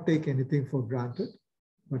cannot take anything for granted.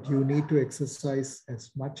 but you need to exercise as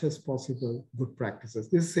much as possible good practices.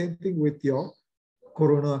 This is the same thing with your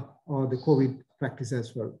corona or the COVID practice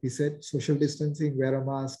as well. We said social distancing, wear a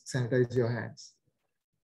mask, sanitize your hands.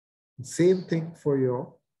 Same thing for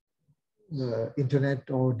your internet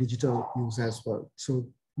or digital use as well. So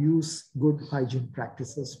use good hygiene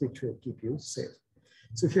practices, which will keep you safe.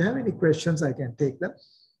 So if you have any questions, I can take them.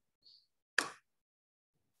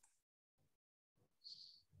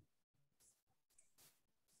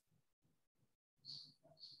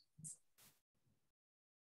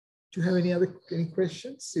 Do you have any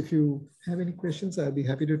questions? If you have any questions, I'll be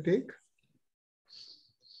happy to take.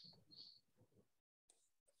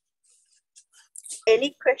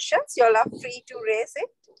 Any questions? You'll are free to raise it.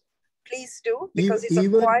 Please do, because it's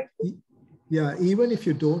even, a quite... Yeah, even if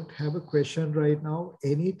you don't have a question right now,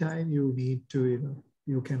 anytime you need to,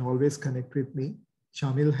 you can always connect with me.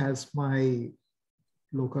 Shamil has my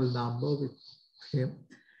local number with him.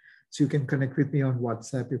 So you can connect with me on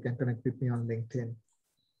WhatsApp. You can connect with me on LinkedIn.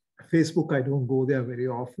 Facebook, I don't go there very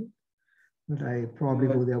often, but I probably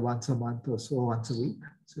go there once a month or so, once a week.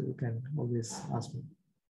 So you can always ask me.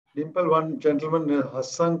 Dimple, one gentleman,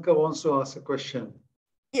 Hasanka, wants to ask a question.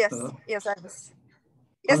 Yes, yes, I was.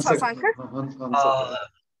 Yes, Hasanka.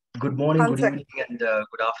 Good morning, good evening, and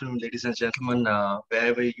good afternoon, ladies and gentlemen,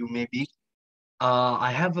 wherever you may be.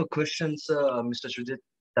 I have a question, sir, Mr. Sujit.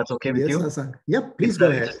 That's okay with you? Yes, Hasanka. Yep, please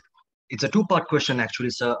go ahead. It's a two-part question,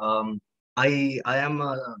 actually, sir. I am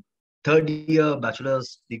a third-year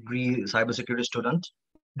bachelor's degree cybersecurity student,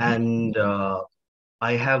 and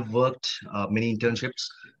I have worked many internships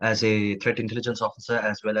as a threat intelligence officer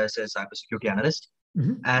as well as a cybersecurity analyst.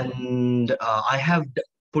 And I have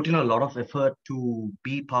put in a lot of effort to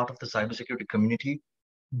be part of the cybersecurity community.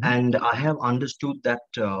 And I have understood that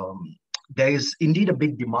there is indeed a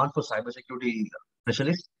big demand for cybersecurity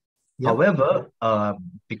specialists. Yep. However,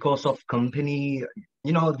 because of company,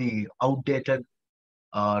 the outdated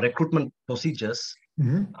recruitment procedures,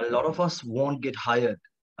 a lot of us won't get hired,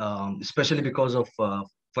 especially because of,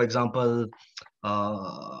 for example,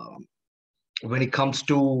 when it comes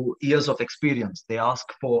to years of experience, they ask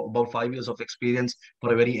for about 5 years of experience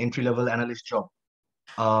for a very entry-level analyst job.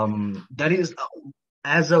 That is,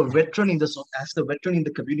 as a veteran in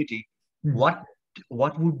the community, what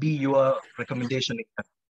would be your recommendation?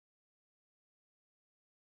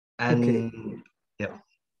 And yeah.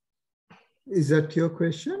 Is that your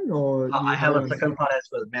question, or I have a second part as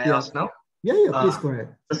well? May I ask now? Yeah, please go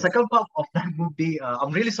ahead. The second part of that would be,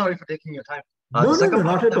 I'm really sorry for taking your time. No,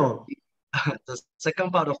 not at all. The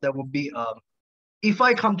second part of that would be, if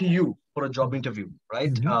I come to you for a job interview,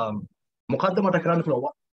 right?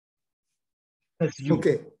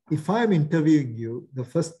 Okay, if I'm interviewing you, the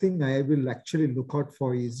first thing I will actually look out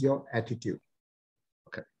for is your attitude.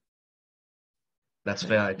 Okay, that's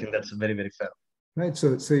fair. I think that's very, very fair. Right.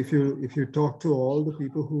 So if you talk to all the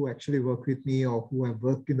people who actually work with me or who have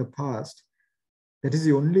worked in the past, that is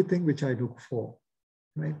the only thing which I look for,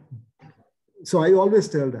 right? So I always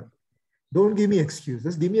tell them, don't give me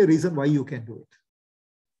excuses. Give me a reason why you can do it.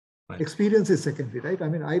 Right. Experience is secondary, right? I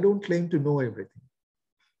mean, I don't claim to know everything.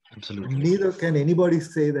 Absolutely. Neither can anybody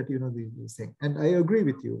say that, this thing. And I agree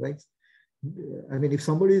with you, right? I mean, if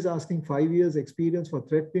somebody is asking 5 years experience for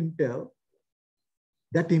threat intel,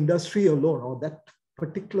 that industry alone or that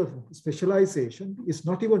particular specialization is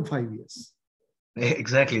not even 5 years.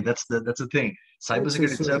 Exactly. That's the thing.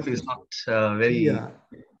 Cybersecurity itself is not very... Yeah,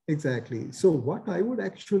 exactly. So what I would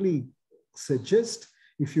actually suggest,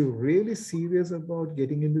 if you're really serious about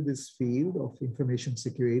getting into this field of information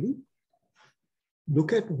security,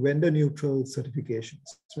 look at vendor neutral certifications,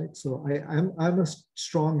 right? So I'm a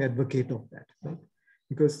strong advocate of that, right?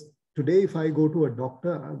 Because today, if I go to a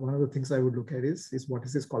doctor, one of the things I would look at is what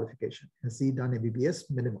is his qualification? Has he done MBBS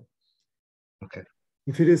minimum? Okay.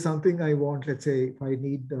 If it is something I want, let's say, if I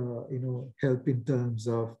need, help in terms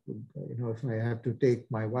of, if I have to take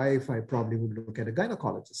my wife, I probably would look at a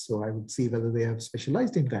gynecologist. So I would see whether they have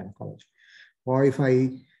specialized in gynecology. Or if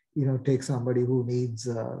I, take somebody who needs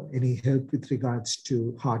any help with regards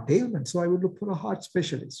to heart ailment, so I would look for a heart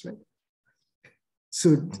specialist, right?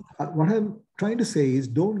 So what I'm trying to say is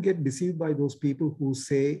don't get deceived by those people who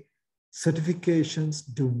say certifications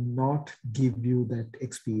do not give you that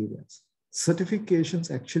experience. Certifications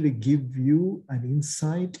actually give you an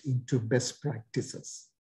insight into best practices.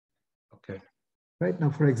 Okay. Right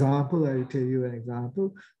now, for example, I'll tell you an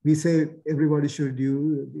example. We say everybody should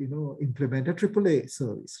implement a AAA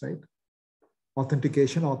service, right?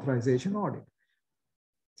 Authentication, authorization, audit.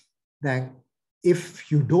 Then,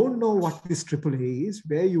 if you don't know what this AAA is,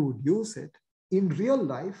 where you would use it, in real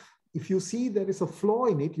life, if you see there is a flaw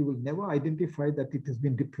in it, you will never identify that it has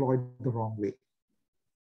been deployed the wrong way.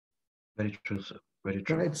 Very true, sir. Very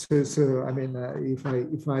true. Right. So I mean, if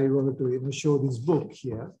I were to show this book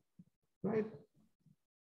here, right?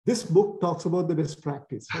 This book talks about the best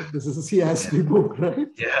practice. Right? This is a CISP book, right?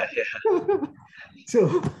 Yeah, yeah.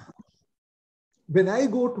 So when I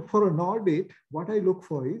go for an audit, what I look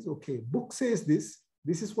for is, okay, book says this.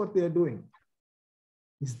 This is what they are doing.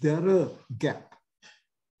 Is there a gap?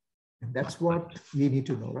 And that's what we need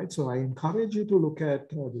to know, right? So I encourage you to look at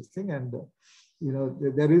this thing, and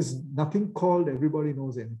there is nothing called everybody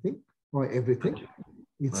knows anything or everything.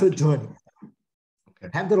 It's a journey. Okay.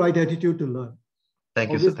 Have the right attitude to learn.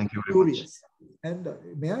 Thank you, sir. Thank you very much. And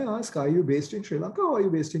may I ask, are you based in Sri Lanka or are you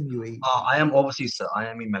based in UAE? I am overseas, sir. I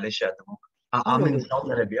am in Malaysia at the moment. I'm in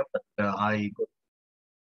Saudi Arabia, but I go.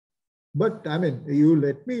 But I mean, you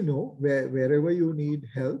let me know wherever you need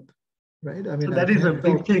help, right? I mean, so that is a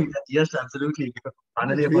big thing. Yes, absolutely.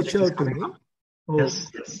 Finally, reach out to me. Oh, yes,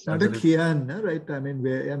 not a Kian, right? I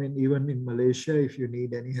mean, even in Malaysia, if you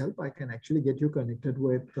need any help, I can actually get you connected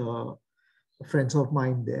with friends of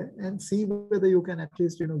mine there and see whether you can at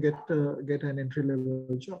least, get an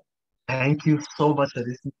entry-level job. Thank you so much, sir.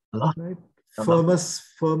 This is a lot. Right.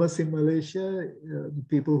 Firmus in Malaysia, the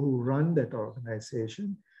people who run that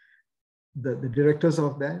organization, the directors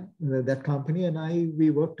of that company and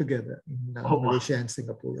we work together in Malaysia and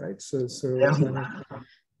Singapore, right? So I mean,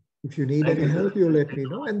 if you need any help, you let me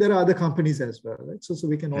know. And there are other companies as well, right? So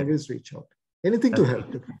we can always reach out. Anything to help.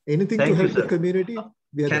 Anything to help the community.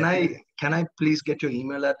 Can I please get your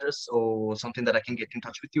email address or something that I can get in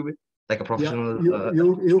touch with you with, like a professional? Yeah,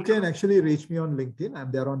 you can actually reach me on LinkedIn.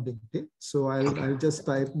 I'm there on LinkedIn. So I'll just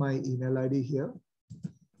type my email ID here.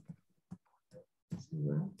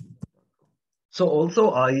 So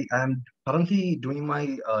also I am currently doing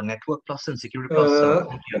my Network Plus and Security Plus.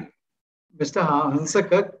 Mr.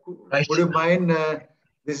 Hansaka, would you mind?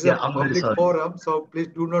 This is a public forum, so please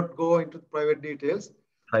do not go into private details.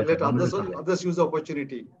 So let others use the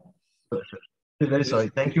opportunity. Very sorry.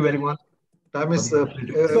 Thank you very much. Time is so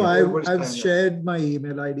I've shared my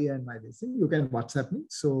email ID and my listing. You can WhatsApp me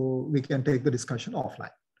so we can take the discussion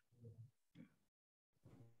offline.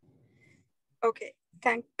 Okay.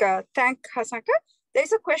 Thank Hasanka.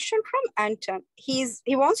 There's a question from Anton. He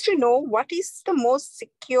wants to know what is the most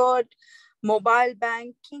secured mobile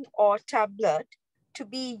banking or tablet to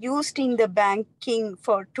be used in the banking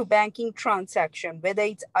transaction, whether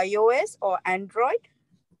it's iOS or Android.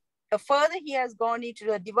 Further, he has gone into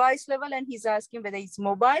the device level and he's asking whether it's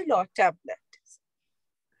mobile or tablet.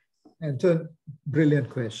 Anton, brilliant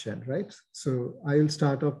question, right? So I'll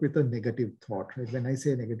start off with a negative thought, right? When I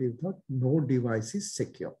say negative thought, no device is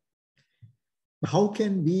secure. How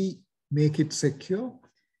can we make it secure?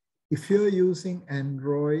 If you're using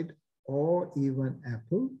Android or even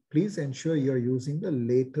Apple, please ensure you're using the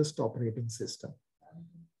latest operating system.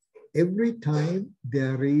 Every time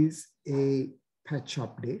there is a patch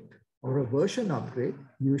update or a version upgrade,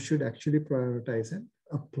 you should actually prioritize and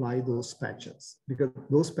apply those patches, because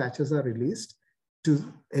those patches are released to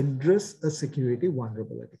address a security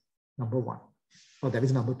vulnerability, number one. That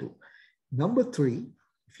is number two. Number three,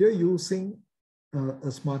 if you're using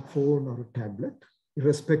a smartphone or a tablet,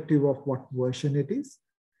 irrespective of what version it is,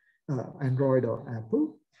 Android or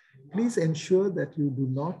Apple, please ensure that you do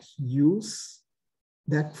not use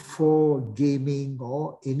that for gaming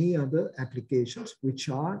or any other applications which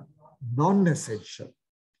are non-essential.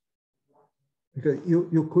 Because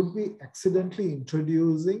you could be accidentally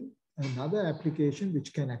introducing another application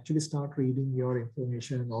which can actually start reading your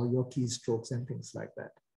information or your keystrokes and things like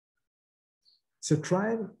that. So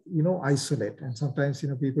try and isolate. And sometimes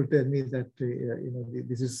people tell me that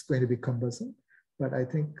this is going to be cumbersome, but I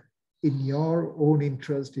think in your own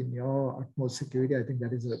interest, in your utmost security, I think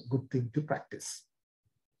that is a good thing to practice.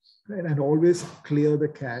 Right? And always clear the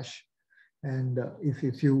cache. And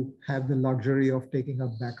if you have the luxury of taking a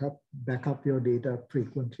backup your data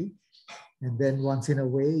frequently. And then once in a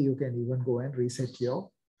way, you can even go and reset your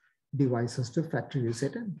devices to factory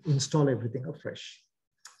reset and install everything afresh.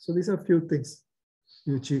 So these are a few things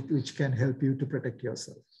which can help you to protect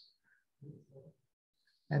yourself.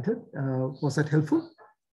 Anton, was that helpful?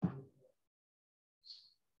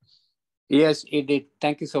 Yes, it did.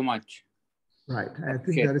 Thank you so much. Right. I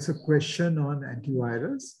think there is a question on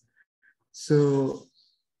antivirus. So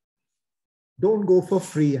don't go for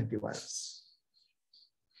free antivirus.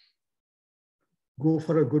 Go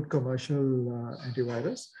for a good commercial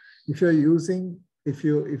antivirus. If you're using, if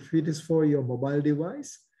it is for your mobile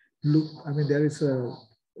device, there is a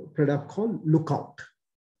product called Lookout.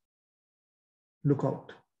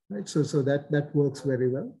 Lookout. right? So that works very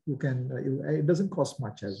well. You can, it doesn't cost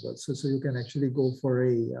much as well. So you can actually go for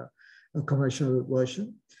a commercial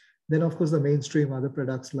version. Then of course the mainstream other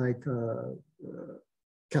products like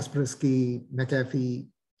Kaspersky, McAfee.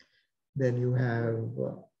 Then you have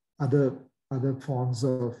other forms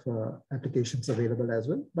of applications available as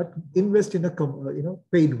well. But invest in a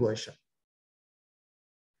paid version.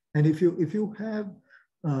 And if you have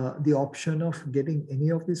the option of getting any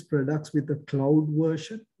of these products with the cloud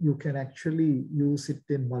version, you can actually use it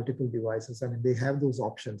in multiple devices. I mean, they have those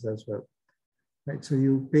options as well, right? So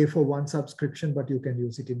you pay for one subscription, but you can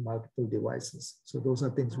use it in multiple devices. So those are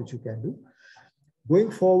things which you can do.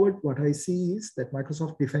 Going forward, what I see is that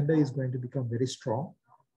Microsoft Defender is going to become very strong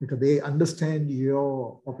because they understand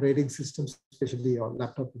your operating systems, especially your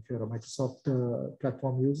laptop if you're a Microsoft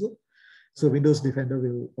platform user. So Windows Defender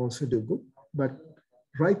will also do good. But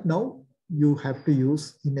right now, you have to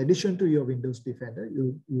use, in addition to your Windows Defender,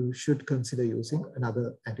 you should consider using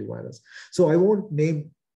another antivirus. So I won't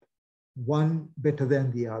name one better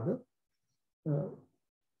than the other.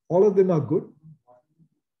 All of them are good.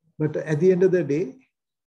 But at the end of the day,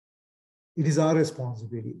 it is our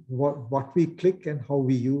responsibility. What we click and how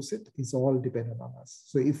we use it is all dependent on us.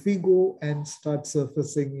 So if we go and start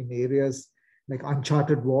surfacing in areas like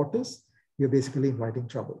uncharted waters, you're basically inviting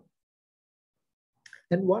trouble.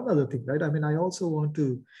 And one other thing, right? I mean, I also want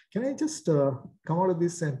to, can I just come out of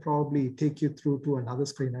this and probably take you through to another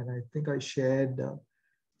screen? And I think I shared,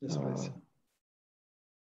 yes, please.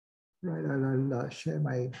 Right, I'll share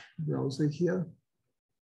my browser here.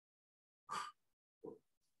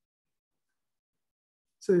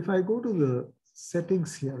 So if I go to the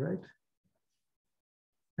settings here, right?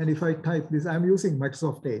 And if I type this, I'm using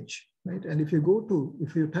Microsoft Edge, right? And if you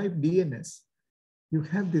type DNS, you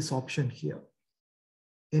have this option here.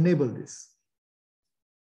 Enable this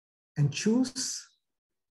and choose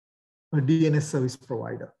a DNS service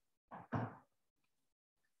provider.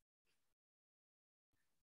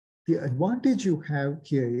 The advantage you have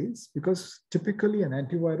here is because typically an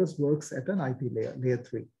antivirus works at an IP layer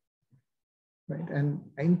 3. Right? And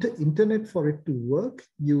internet, for it to work,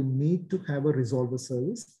 you need to have a resolver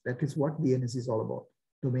service. That is what DNS is all about,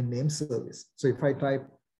 domain name service. So if I type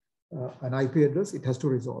an IP address, it has to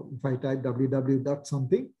resolve. If I type www.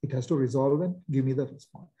 something, it has to resolve and give me the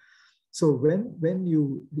response. So when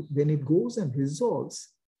it goes and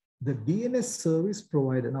resolves, the DNS service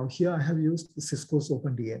provider, now here I have used Cisco's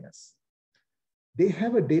OpenDNS. They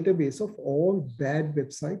have a database of all bad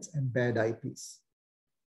websites and bad IPs.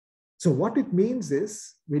 So what it means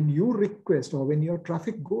is when you request or when your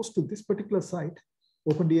traffic goes to this particular site,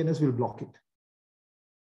 OpenDNS will block it.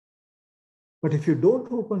 But if you don't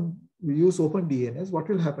use OpenDNS, what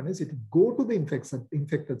will happen is it will go to the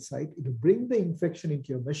infected site, it will bring the infection into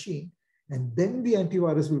your machine, and then the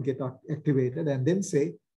antivirus will get activated and then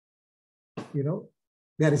say,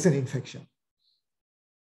 there is an infection.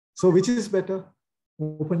 So which is better?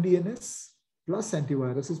 OpenDNS plus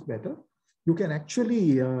antivirus is better. You can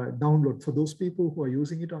actually download, for those people who are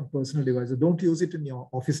using it on personal devices, don't use it in your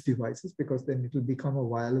office devices because then it will become a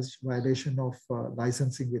violation of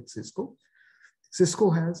licensing with Cisco. Cisco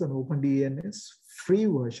has an OpenDNS free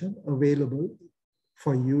version available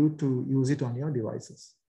for you to use it on your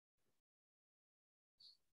devices.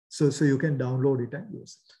 So you can download it and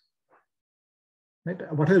use it.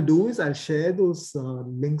 Right? What I'll do is I'll share those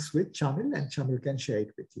links with Chamil and Chamil can share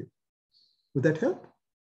it with you. Would that help?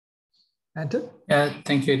 Anton? Yeah,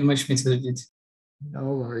 thank you very much, Mr. Ajit. No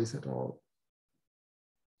worries at all.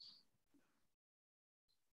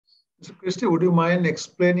 So, Christy, would you mind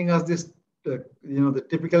explaining us this, the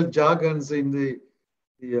typical jargons in the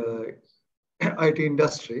IT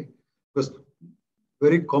industry? Because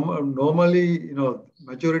very common, normally,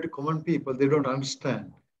 majority common people, they don't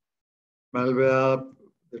understand malware,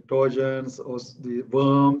 the Trojans, or the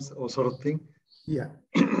worms, or sort of thing. Yeah.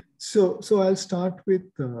 So I'll start with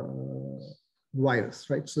virus,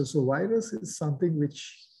 right? So virus is something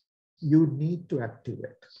which you need to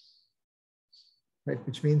activate, right?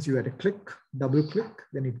 Which means you had a click, double click,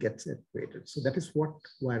 then it gets activated. So that is what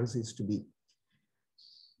virus is to be.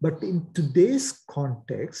 But in today's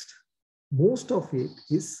context, most of it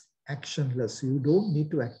is actionless. You don't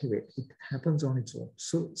need to activate. It happens on its own.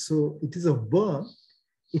 So it is a worm.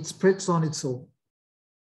 It spreads on its own.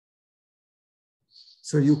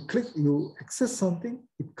 So you click, you access something,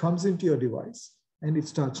 it comes into your device and it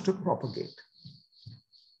starts to propagate.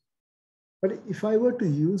 But if I were to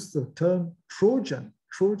use the term Trojan,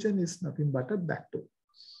 Trojan is nothing but a backdoor.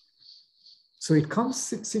 So it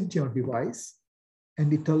sits into your device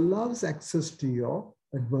and it allows access to your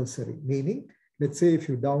adversary, meaning let's say if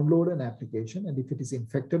you download an application and if it is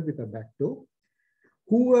infected with a backdoor,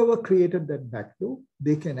 whoever created that backdoor,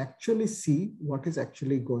 they can actually see what is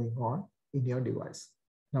actually going on in your device.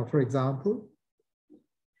 Now, for example,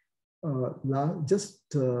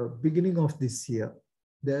 beginning of this year,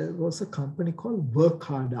 there was a company called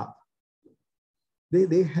Workada.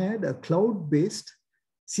 They had a cloud-based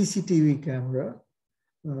CCTV camera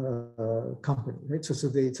company, right? So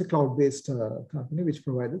it's a cloud-based company which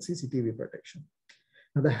provided CCTV protection.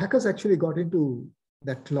 Now, the hackers actually got into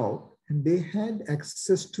that cloud and they had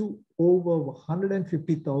access to over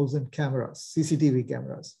 150,000 cameras, CCTV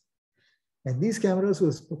cameras. And these cameras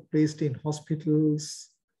were placed in hospitals,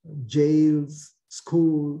 jails,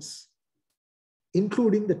 schools,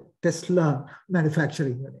 including the Tesla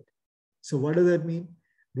manufacturing unit. So what does that mean?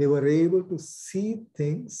 They were able to see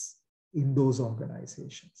things in those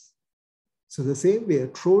organizations. So the same way, a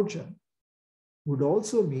Trojan would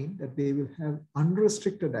also mean that they will have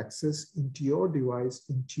unrestricted access into your device,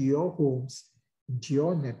 into your homes, into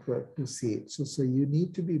your network to see it. So you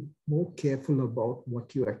need to be more careful about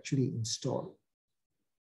what you actually install.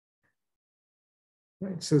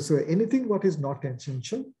 Right? So anything what is not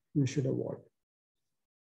essential, you should avoid.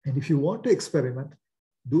 And if you want to experiment,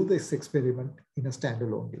 do this experiment in a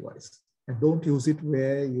standalone device. And don't use it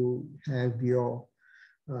where you have your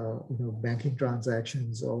banking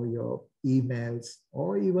transactions or your emails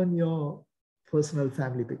or even your personal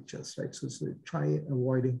family pictures, right? So try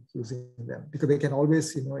avoiding using them because they can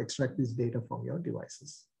always extract this data from your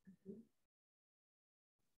devices.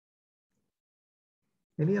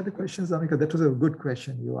 Any other questions, Amika? That was a good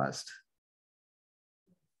question you asked.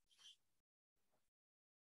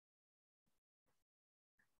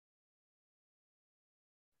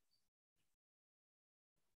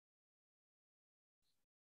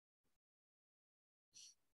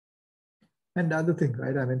 And the other thing,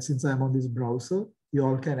 right? I mean, since I'm on this browser, you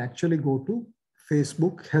all can actually go to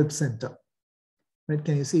Facebook Help Center. Right?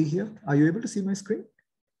 Can you see here? Are you able to see my screen?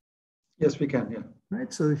 Yes, we can, yeah.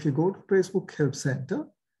 Right. So if you go to Facebook Help Center,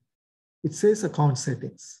 it says account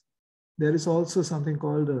settings. There is also something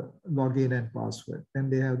called login and password,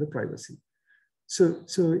 and they have the privacy. So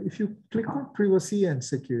if you click on privacy and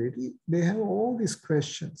security, they have all these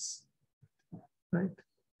questions, right?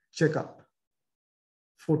 Check up.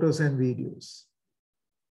 Photos and videos.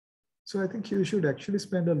 So I think you should actually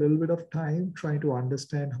spend a little bit of time trying to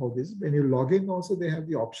understand how this, when you log in also, they have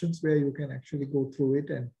the options where you can actually go through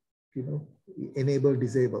it and, enable,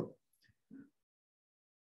 disable.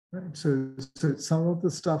 Right? So some of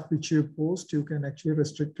the stuff which you post, you can actually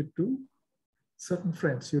restrict it to certain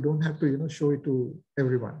friends. You don't have to, show it to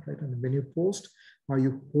everyone, right? And when you post, are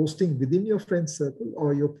you posting within your friend circle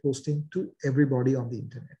or you're posting to everybody on the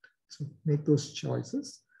internet? So make those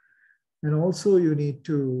choices. And also you need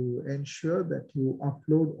to ensure that you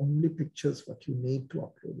upload only pictures what you need to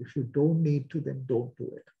upload. If you don't need to, then don't do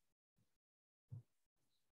it.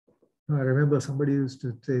 I remember somebody used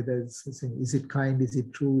to say that, is it kind, is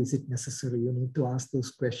it true, is it necessary? You need to ask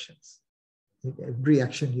those questions in every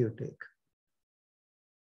action you take.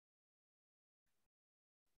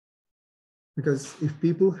 Because if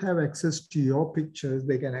people have access to your pictures,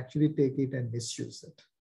 they can actually take it and misuse it.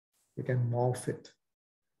 They can morph it.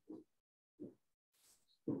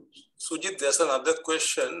 Sujit, there's another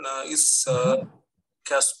question. Is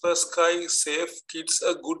Kaspersky Safe Kids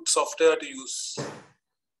a good software to use?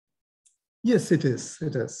 Yes, it is.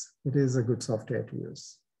 It is. It is a good software to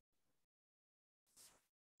use.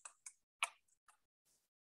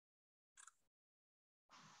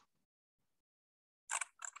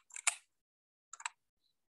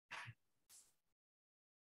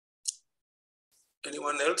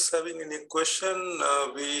 Anyone else having any question?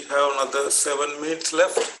 We have another 7 minutes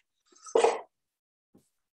left.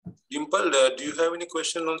 Dimple, do you have any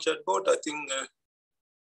question on chatbot? I think.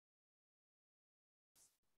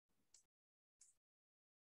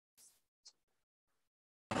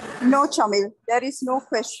 No, Chamil, there is no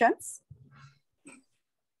questions.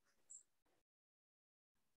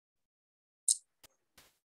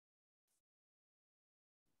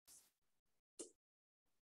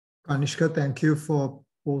 Kanishka, thank you for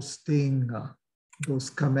posting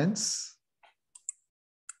those comments.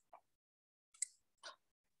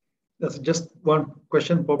 That's just one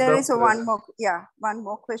question popped up. There is one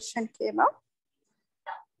more question came up.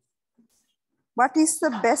 What is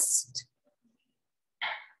the best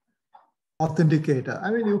authenticator? I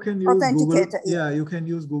mean, you can use Google. Yeah, you can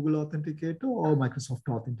use Google Authenticator or Microsoft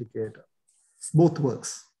Authenticator. Both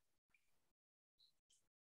works.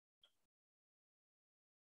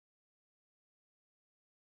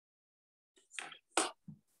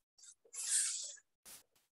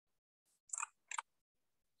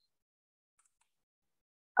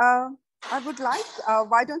 I would like,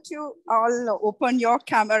 why don't you all open your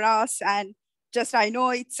cameras and just, I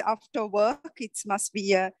know it's after work, it must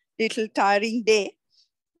be a little tiring day,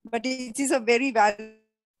 but it is a very valuable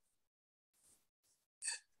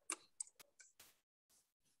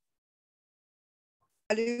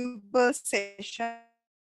session.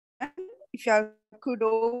 If you could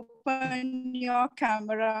open your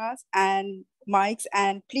cameras and mics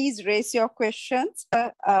and please raise your questions,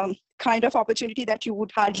 kind of opportunity that you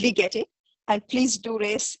would hardly get it. And please do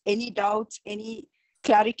raise any doubts, any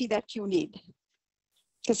clarity that you need.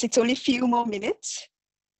 Because it's only a few more minutes.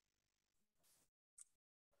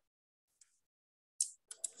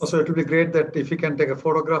 Also, it would be great that if you can take a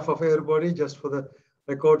photograph of everybody just for the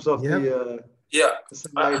records of the...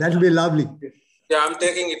 That will be lovely. Yeah, I'm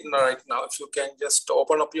taking it right now. If you can just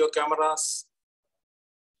open up your cameras.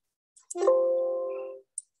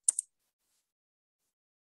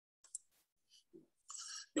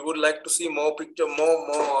 You would like to see more picture,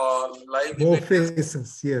 more live more images.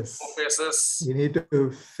 faces, yes. More faces. You need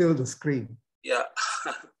to fill the screen. Yeah.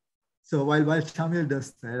 So while Shamil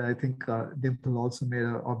does that, I think Dimple also made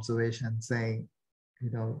an observation saying,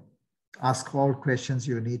 ask all questions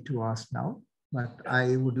you need to ask now. But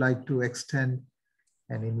I would like to extend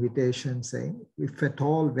an invitation saying, if at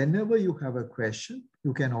all, whenever you have a question,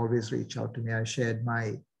 you can always reach out to me. I shared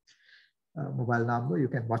my mobile number. You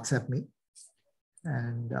can WhatsApp me.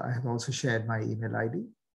 And I have also shared my email ID.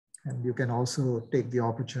 And you can also take the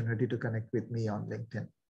opportunity to connect with me on LinkedIn.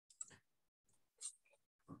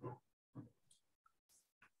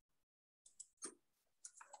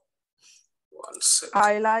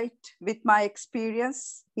 Highlight with my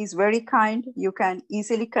experience. He's very kind. You can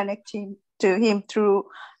easily connect to him through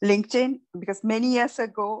LinkedIn, because many years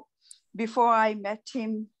ago, before I met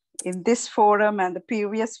him in this forum and the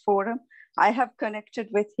previous forum, I have connected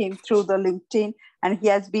with him through the LinkedIn, and he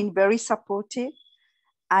has been very supportive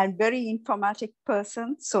and very informative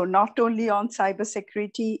person. So not only on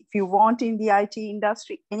cybersecurity, if you want in the IT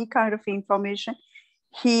industry, any kind of information,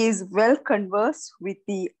 he is well conversed with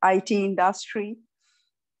the IT industry,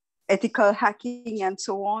 ethical hacking and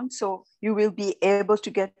so on. So you will be able to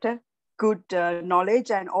get a good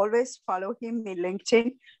knowledge, and always follow him in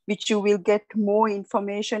LinkedIn, which you will get more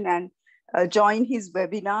information, and join his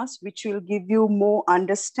webinars, which will give you more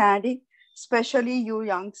understanding, especially you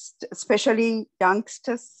youngsters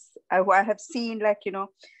who I have seen,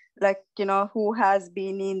 who has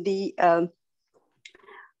been in the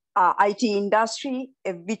IT industry,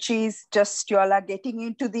 which is just you all are getting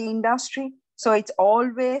into the industry. So it's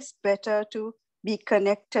always better to be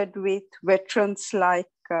connected with veterans like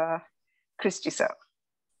Christy sir.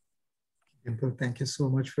 Dimple, thank you so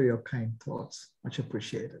much for your kind thoughts. Much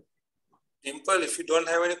appreciated. Dimple, if you don't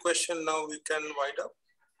have any question now, we can wind up.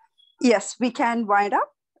 Yes, we can wind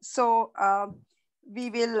up. So we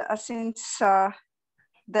will, since the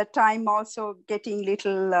time also getting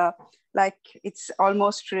little, like it's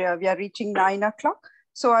almost, we are reaching 9 o'clock.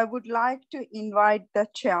 So I would like to invite the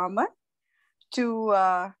chairman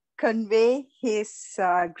to convey his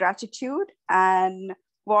gratitude and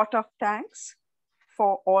vote of thanks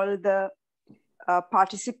for all the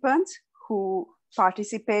participants who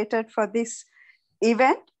participated for this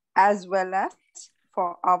event, as well as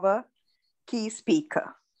for our key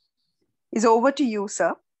speaker. It's over to you,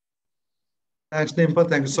 sir. Thanks, Dimple.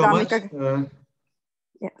 Thank you so much.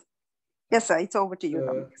 Yes, sir. It's over to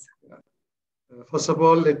you. First of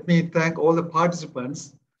all, let me thank all the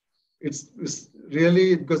participants. It's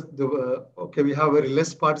really because we have very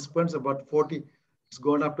less participants, about 40. It's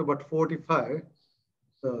gone up to about 45.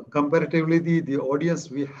 Comparatively, the audience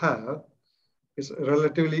we have is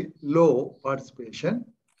relatively low participation.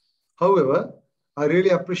 However, I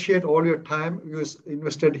really appreciate all your time you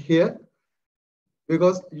invested here,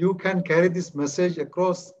 because you can carry this message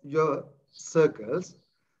across your circles.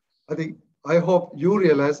 I hope you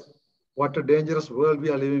realize what a dangerous world we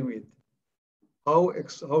are living with. How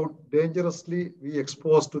dangerously we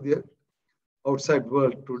exposed to the outside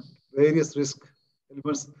world, to various risk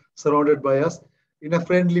elements surrounded by us in a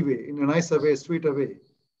friendly way, in a nicer way, sweeter way.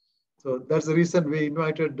 So that's the reason we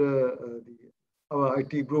invited our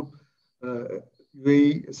IT group,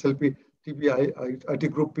 UAE, SLP, TP,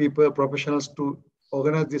 IT group people, professionals to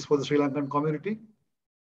organize this for the Sri Lankan community.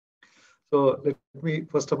 So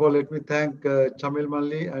first of all, let me thank Chamil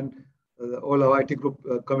Malli and all our IT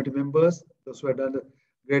group committee members, those who have done a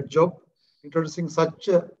great job introducing such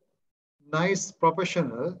a nice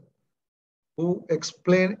professional who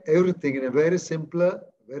explain everything in a very simpler,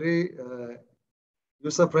 very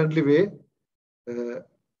user-friendly way.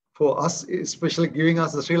 For us, especially giving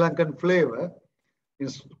us the Sri Lankan flavor, in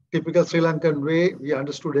typical Sri Lankan way, we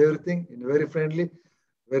understood everything in a very friendly,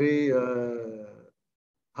 very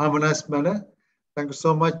harmonized manner. Thank you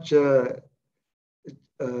so much,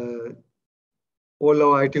 all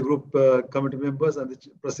our IT group committee members and the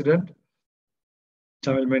president,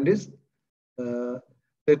 Chamil Mendes.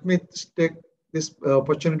 Let me take this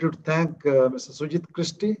opportunity to thank Mr. Sujit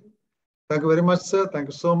Christie. Thank you very much, sir. Thank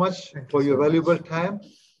you so much for your valuable time.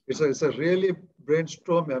 It's a really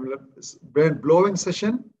brain-blowing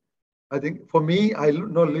session. I think for me, I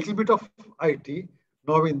know a little bit of IT.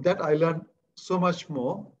 Knowing that, I learned so much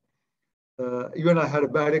more. Even I had a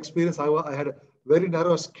bad experience. I had a very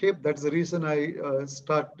narrow escape. That's the reason I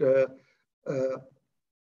start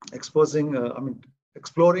exploring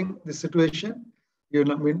the situation.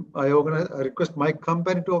 I request my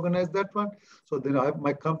company to organize that one. So then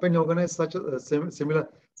my company organized such a similar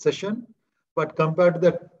session. But compared to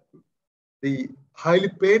that, the highly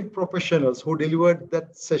paid professionals who delivered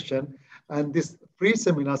that session and this free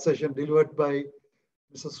seminar session delivered by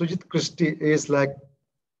Mr. Sujit Christie is like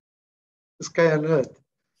sky and earth.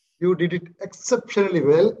 You did it exceptionally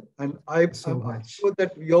well, and I'm sure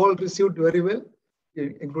that we all received very well,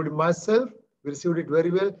 including myself. We received it very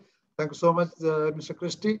well. Thank you so much, Mr.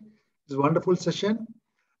 Christie. It's a wonderful session.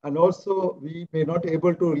 And also, we may not be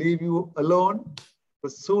able to leave you alone,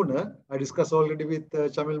 but sooner, I discussed already with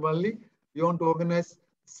Chamil Malli, we want to organize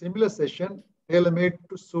similar session tailor-made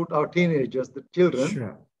to suit our teenagers, the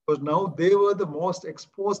children, because now they were the most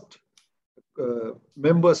exposed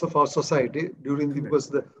members of our society during because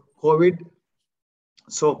the COVID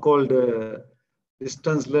so-called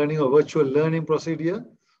distance learning or virtual learning procedure.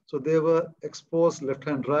 So they were exposed left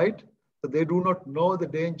and right. So they do not know the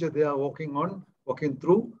danger they are walking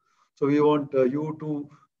through. So we want you to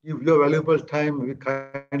give your valuable time. We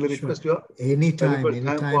kindly request your anytime for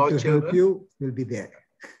our to children. help you, we'll be there.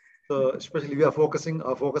 So especially we are focusing,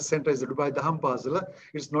 our focus center is the Dubai Daham Pasala.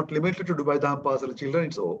 It's not limited to Dubai Daham Pasala children.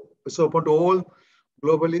 It's open to all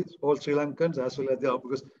globally, all Sri Lankans as well as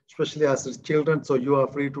because especially as children. So you are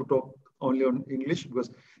free to talk only on English because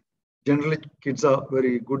generally kids are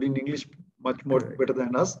very good in English, much more better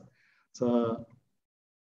than us. So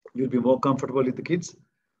you'll be more comfortable with the kids.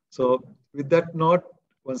 So with that note,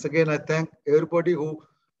 once again, I thank everybody who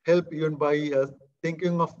helped even by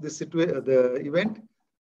thinking of this the event,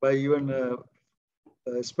 by even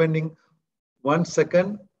spending 1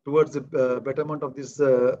 second towards the betterment of this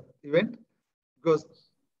event. Because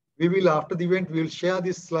we will, after the event, we will share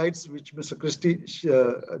these slides which Mr. Christie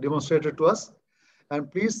demonstrated to us.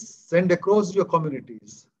 And please send across your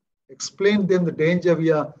communities. Explain them the danger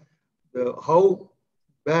we are, how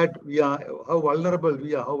bad we are, how vulnerable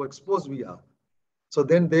we are, how exposed we are. So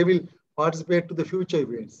then they will participate to the future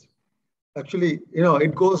events. Actually,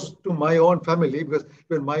 it goes to my own family because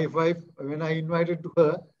when my wife, when I invited to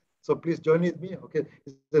her, so please join with me. Okay,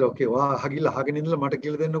 he said, okay,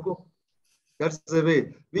 that's the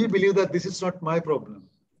way. We believe that this is not my problem.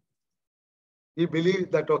 We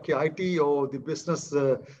believe that, okay, IT or the business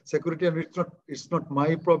security, and it's not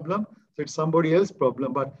my problem. So it's somebody else's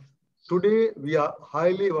problem. But today we are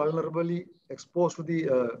highly vulnerably exposed to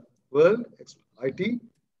the world, IT,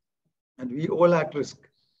 and we all at risk.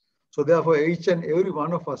 So therefore, each and every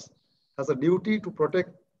one of us has a duty to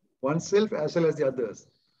protect oneself as well as the others.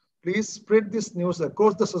 Please spread this news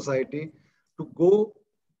across the society to go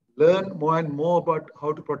learn more and more about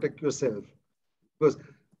how to protect yourself. Because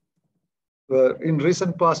in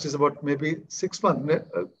recent past is about maybe 6 months,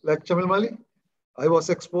 like Chamil Mali, I was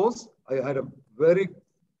exposed. I had a very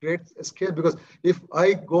great escape because if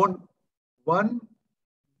I go 1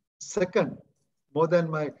 second more than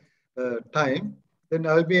my time, then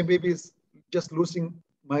I'll be maybe just losing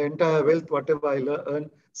my entire wealth, whatever I earned,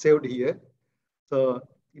 saved here. So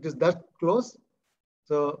it is that close.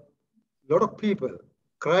 So a lot of people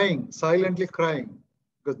crying, silently crying,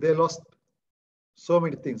 because they lost so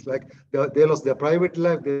many things. Like they lost their private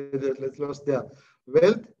life, they lost their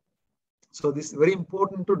wealth. So this is very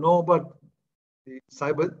important to know about the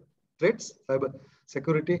cyber threats, cyber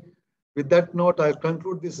security. With that note, I'll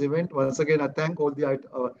conclude this event. Once again, I thank all the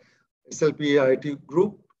SLPA IT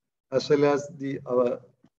group, as well as our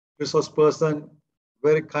resource person,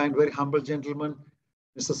 very kind, very humble gentleman,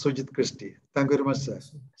 Mr. Sujit Christie. Thank you very much, sir.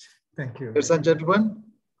 Thank you. Ladies and gentlemen,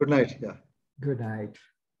 good night. Yeah. Good night.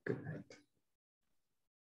 Good night.